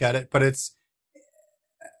want to look at it. But it's,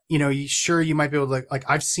 you know, you might be able to like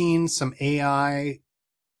I've seen some AI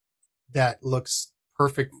that looks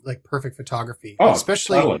perfect, like perfect photography,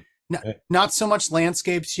 especially totally. Not so much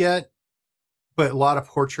landscapes yet, but a lot of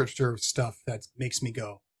portraiture stuff that makes me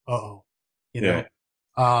go, oh, you know. Yeah.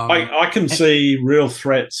 I can see real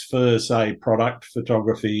threats for, say, product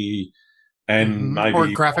photography and maybe or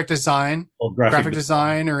graphic design, or graphic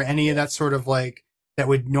design, or any of that sort of like that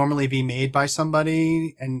would normally be made by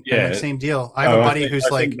somebody. And the same deal. I have a buddy who's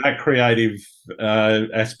like that creative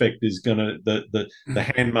aspect is gonna the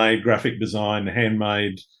handmade graphic design,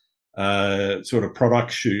 handmade sort of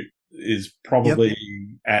product shoot is probably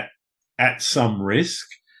at some risk.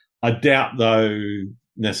 I doubt though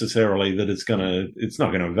necessarily that it's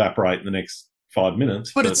not gonna evaporate in the next 5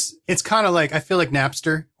 minutes. But it's kind of like, I feel like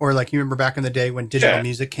Napster, or like, you remember back in the day when digital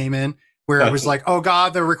music came in, where it was like, oh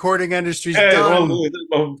God, the recording industry's done.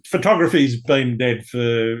 Well, photography's been dead for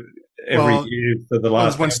every year for the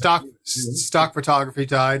last. When stock photography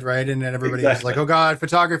died, right? And then everybody was like, oh God,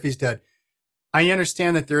 photography's dead. I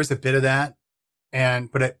understand that there is a bit of that.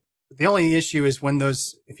 But the only issue is when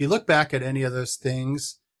if you look back at any of those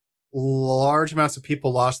things, large amounts of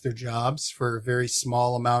people lost their jobs for a very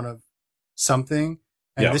small amount of something.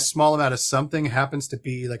 And this small amount of something happens to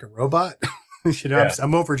be like a robot. I'm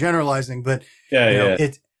overgeneralizing, but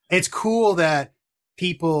it's cool that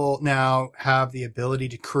people now have the ability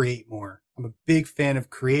to create more. I'm a big fan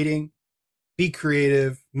of creating, be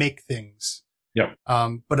creative, make things. Yeah.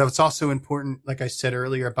 But it's also important, like I said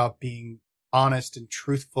earlier, about being honest and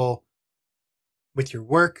truthful with your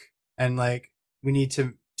work. And like, we need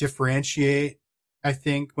to differentiate, I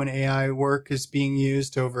think, when AI work is being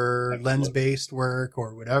used over lens-based work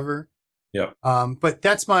or whatever. Yeah. But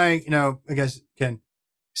that's my, I guess, again,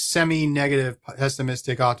 semi-negative,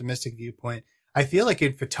 pessimistic, optimistic viewpoint. I feel like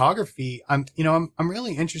in photography, I'm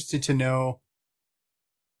really interested to know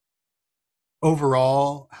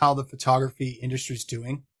overall how the photography industry is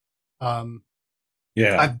doing. The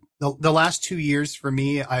last 2 years for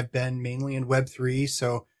me, I've been mainly in Web3.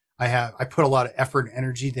 So I put a lot of effort and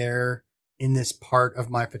energy there in this part of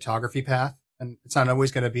my photography path. And it's not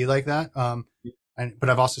always going to be like that. But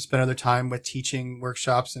I've also spent other time with teaching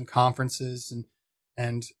workshops and conferences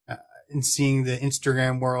and seeing the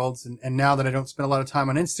Instagram worlds. And now that I don't spend a lot of time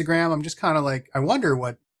on Instagram, I'm just kind of like, I wonder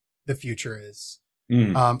what the future is.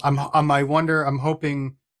 I'm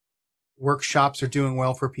hoping workshops are doing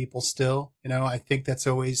well for people still. I think that's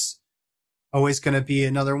always going to be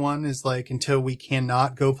another one, is like, until we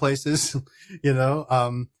cannot go places,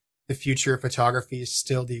 the future of photography is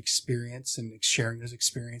still the experience and sharing those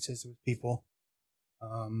experiences with people.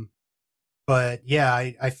 But yeah,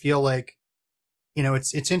 I feel like,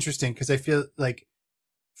 it's interesting because I feel like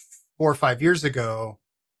 4 or 5 years ago,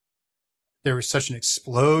 there was such an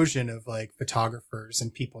explosion of like photographers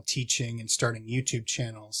and people teaching and starting YouTube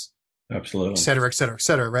channels. Absolutely. Et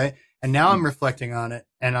cetera. Right. And now I'm reflecting on it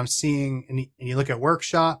and I'm seeing, and you look at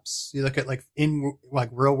workshops, you look at like in like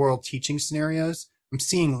real world teaching scenarios, I'm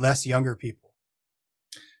seeing less younger people.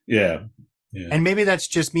 Yeah. And maybe that's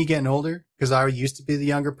just me getting older because I used to be the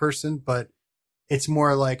younger person, but it's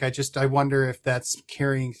more like, I wonder if that's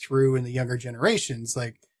carrying through in the younger generations.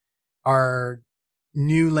 Like, are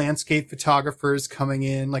new landscape photographers coming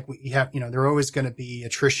in? Like we have, there are always going to be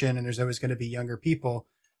attrition and there's always going to be younger people.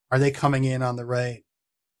 Are they coming in on the right?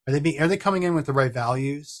 Are they coming in with the right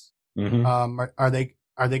values? Mm-hmm. Are they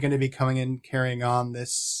going to be coming in carrying on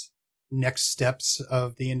this next steps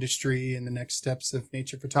of the industry and the next steps of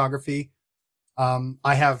nature photography?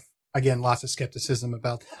 I have, again, lots of skepticism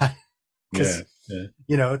about that.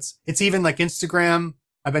 It's even like Instagram.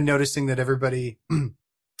 I've been noticing that everybody,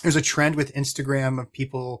 there's a trend with Instagram of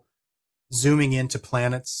people zooming into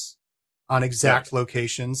planets on exact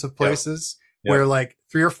locations of places. Where like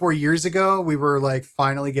 3 or 4 years ago, we were like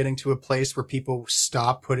finally getting to a place where people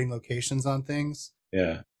stopped putting locations on things.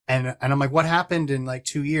 Yeah. And I'm like, what happened in like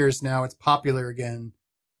 2 years? Now it's popular again.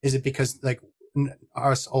 Is it because like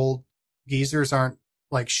us old geezers aren't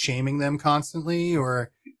like shaming them constantly?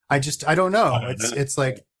 Or I don't know. It's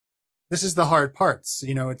like, this is the hard parts.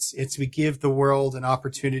 We give the world an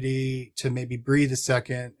opportunity to maybe breathe a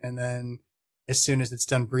second. And then as soon as it's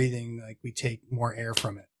done breathing, like we take more air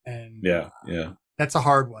from it. And that's a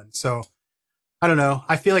hard one. So I don't know.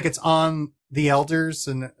 I feel like it's on the elders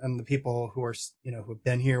and the people who are, who have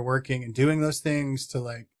been here working and doing those things to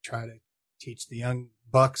like try to teach the young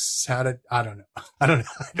bucks how to, I don't know. I don't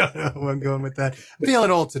know where I'm going with that. I'm feeling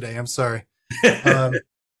old today. I'm sorry.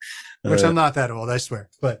 Which I'm not that old, I swear.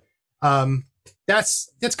 But,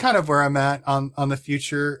 that's kind of where I'm at on the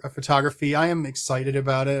future of photography. I am excited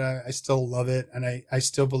about it. I still love it. And I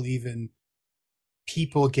still believe in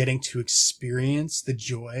people getting to experience the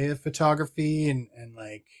joy of photography. And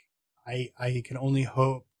like, I can only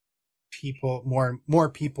hope more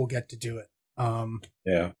people get to do it.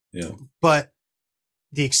 But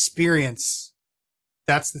the experience,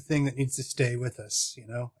 that's the thing that needs to stay with us.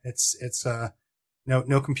 It's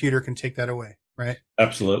no computer can take that away. Right.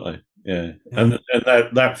 Absolutely. Yeah. And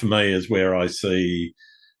that for me is where I see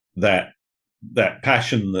that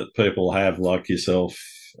passion that people have, like yourself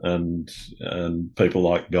and people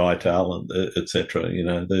like Guy Tal, etc.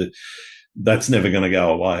 That's never going to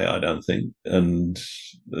go away, I don't think. And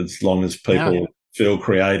as long as people feel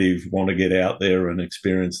creative, want to get out there and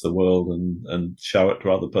experience the world and show it to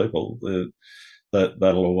other people,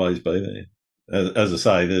 that'll always be there. As I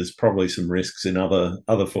say, there's probably some risks in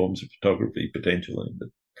other forms of photography potentially, but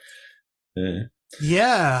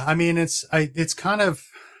Yeah. I mean, it's kind of,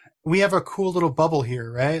 we have a cool little bubble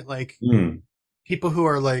here, right? Like people who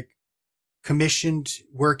are like commissioned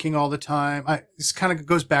working all the time. This kind of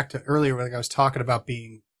goes back to earlier, like I was talking about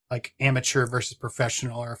being like amateur versus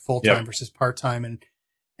professional or full-time versus part-time. And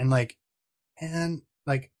I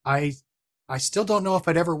still don't know if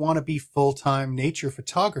I'd ever want to be full-time nature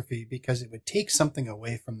photography because it would take something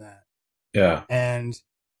away from that. Yeah. And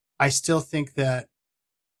I still think that,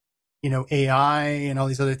 AI and all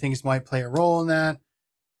these other things might play a role in that,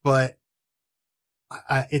 but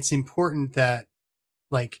it's important that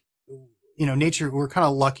like, nature, we're kind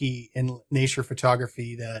of lucky in nature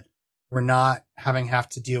photography that we're not have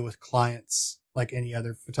to deal with clients like any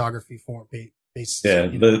other photography form based. Yeah.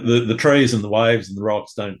 The trees and the waves and the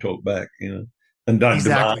rocks don't talk back, and don't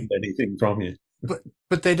demand anything from you.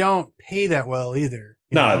 But they don't pay that well either.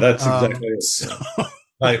 No, that's exactly it. So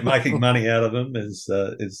making money out of them is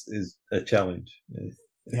a challenge.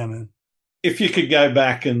 Yeah, man. If you could go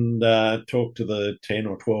back and talk to the 10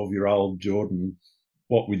 or 12-year-old Jordan,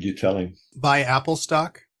 what would you tell him? Buy Apple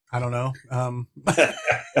stock? I don't know.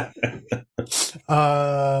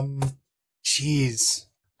 Geez.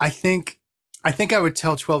 I think I would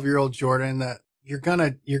tell 12-year-old Jordan that you're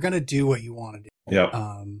gonna do what you want to do.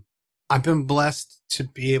 Yeah. I've been blessed to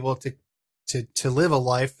be able to live a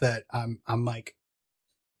life that I'm like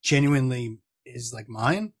genuinely is like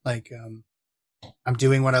mine. Like, I'm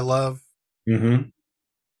doing what I love. Mm-hmm.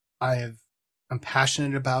 I'm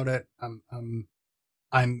passionate about it.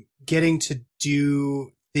 I'm getting to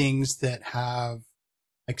do things that have,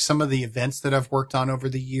 like, some of the events that I've worked on over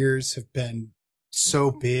the years have been so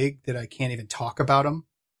big that I can't even talk about them.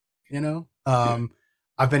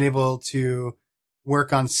 I've been able to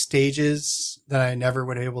work on stages that I never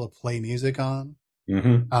would be able to play music on.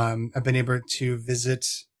 Mm-hmm. I've been able to visit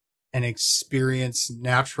and experience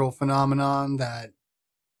natural phenomenon that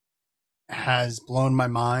has blown my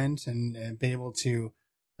mind and been able to,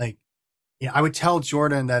 like, I would tell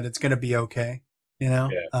Jordan that it's going to be okay, Yeah.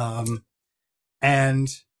 And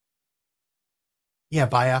yeah,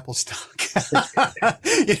 buy Apple stock,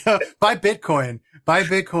 buy Bitcoin,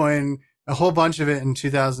 a whole bunch of it in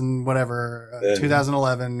 2000, whatever,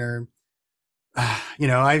 2011 or, I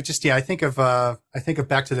think of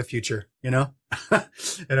Back to the Future,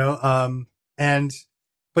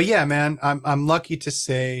 but yeah, man, I'm lucky to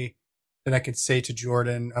say that I could say to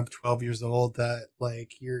Jordan, I'm 12 years old, that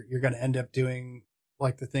like, you're going to end up doing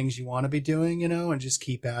like the things you want to be doing, and just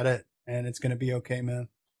keep at it, and it's going to be okay, man.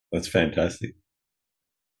 That's fantastic.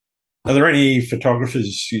 Are there any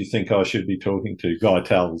photographers you think I should be talking to? Guy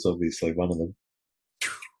Tell's obviously one of them.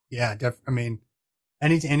 Yeah, I mean,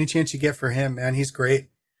 any chance you get for him, man, he's great.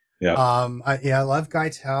 Yeah. I love Guy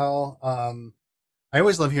Tell. I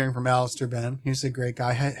always love hearing from Alistair Ben. He's a great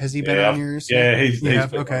guy. Has he been on yours? Yeah, he's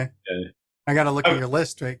okay. Yeah. I got to look at your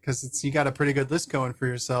list, right? Because you got a pretty good list going for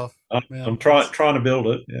yourself. I'm trying to build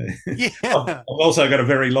it. Yeah. I've also got a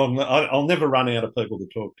very long. I'll never run out of people to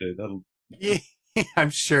talk to. Yeah, I'm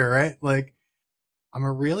sure, right? Like, I'm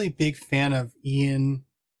a really big fan of Ian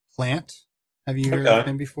Plant. Have you heard of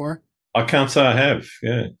him before? I can't say I have.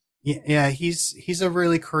 Yeah. Yeah, he's a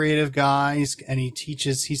really creative guy, and he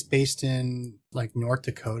teaches. He's based in like North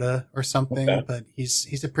Dakota or something, but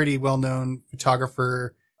he's a pretty well-known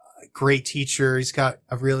photographer, great teacher. He's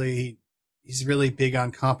really big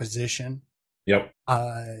on composition. Yep.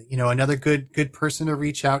 Another good person to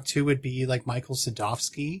reach out to would be like Michael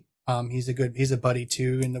Sadovsky. He's a buddy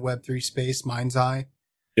too in the Web3 space, Mind's Eye.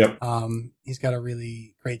 Yep. He's got a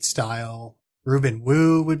really great style. Ruben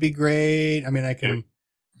Wu would be great. I mean,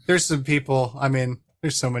 there's some people. I mean,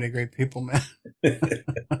 there's so many great people, man.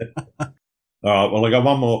 All right. Well, I got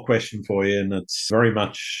one more question for you, and it's very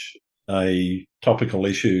much a topical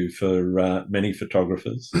issue for many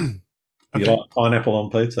photographers. Okay. You like pineapple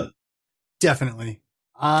on pizza? Definitely.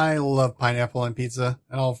 I love pineapple on pizza,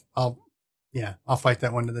 and I'll fight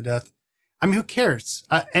that one to the death. I mean, who cares?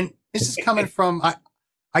 And this is coming from,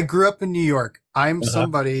 I grew up in New York. I'm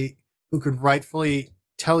somebody who could rightfully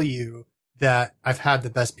tell you that I've had the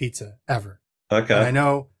best pizza ever. Okay. And I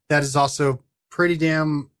know that is also pretty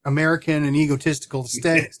damn American and egotistical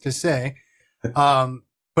to say. But I'll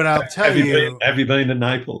tell you. Have you been to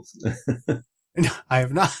Naples? No, I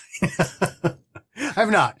have not. I have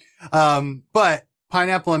not. But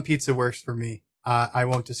pineapple on pizza works for me. I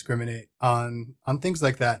won't discriminate on things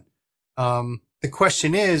like that. The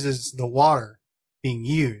question is the water being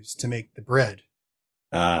used to make the bread?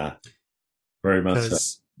 Very much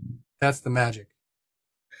so. That's the magic.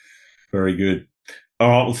 Very good. All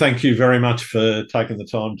right. Well, thank you very much for taking the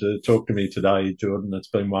time to talk to me today, Jordan. It's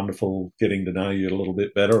been wonderful getting to know you a little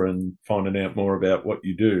bit better and finding out more about what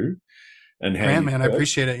you do and how Grant, you man, I work.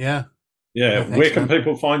 appreciate it. Yeah. Yeah. Thanks, Where can man.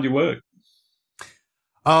 people find your work?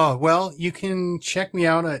 Oh, well, you can check me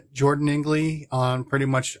out at Jordan Ingley on pretty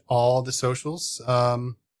much all the socials.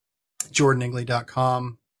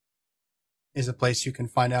 JordanIngley.com is a place you can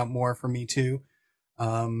find out more from me too.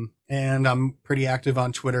 And I'm pretty active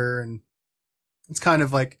on Twitter, and it's kind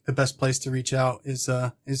of like the best place to reach out is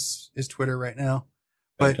Twitter right now.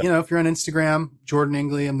 But, Okay. if you're on Instagram, Jordan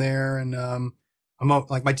Ingley, I'm there, and,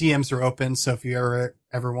 like my DMs are open. So if you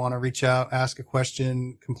ever want to reach out, ask a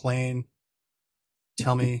question, complain,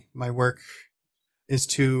 tell me my work is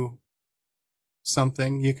too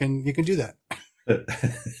something, you can do that.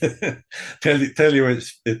 tell you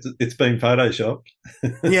it's been photoshopped.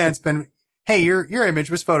 Yeah, it's been, hey, your image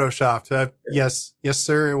was photoshopped. Yes,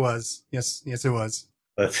 sir, it was. Yes, it was.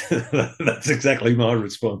 That's exactly my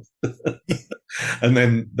response. And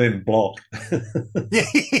then block. Yeah.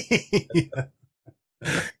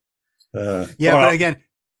 But right. again,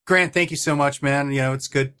 Grant, thank you so much, man. It's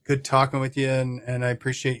good talking with you, and I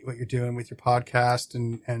appreciate what you're doing with your podcast,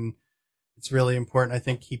 and it's really important. I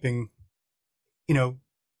think keeping,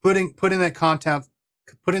 putting that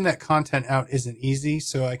content out isn't easy.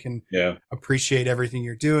 So I can appreciate everything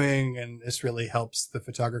you're doing, and this really helps the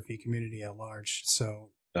photography community at large. So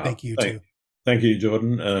thank you too. Thank you,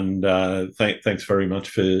 Jordan, and thanks very much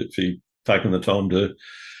for taking the time to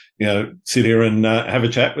sit here and have a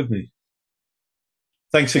chat with me.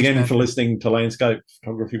 Thanks again for listening to Landscape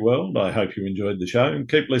Photography World. I hope you enjoyed the show, and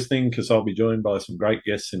keep listening because I'll be joined by some great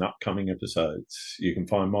guests in upcoming episodes. You can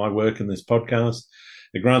find my work in this podcast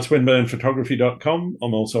at grantswinburnphotography.com.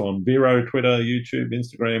 I'm also on Vero, Twitter, YouTube,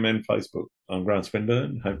 Instagram, and Facebook. I'm Grant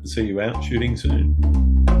Swinburne. Hope to see you out shooting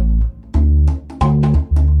soon.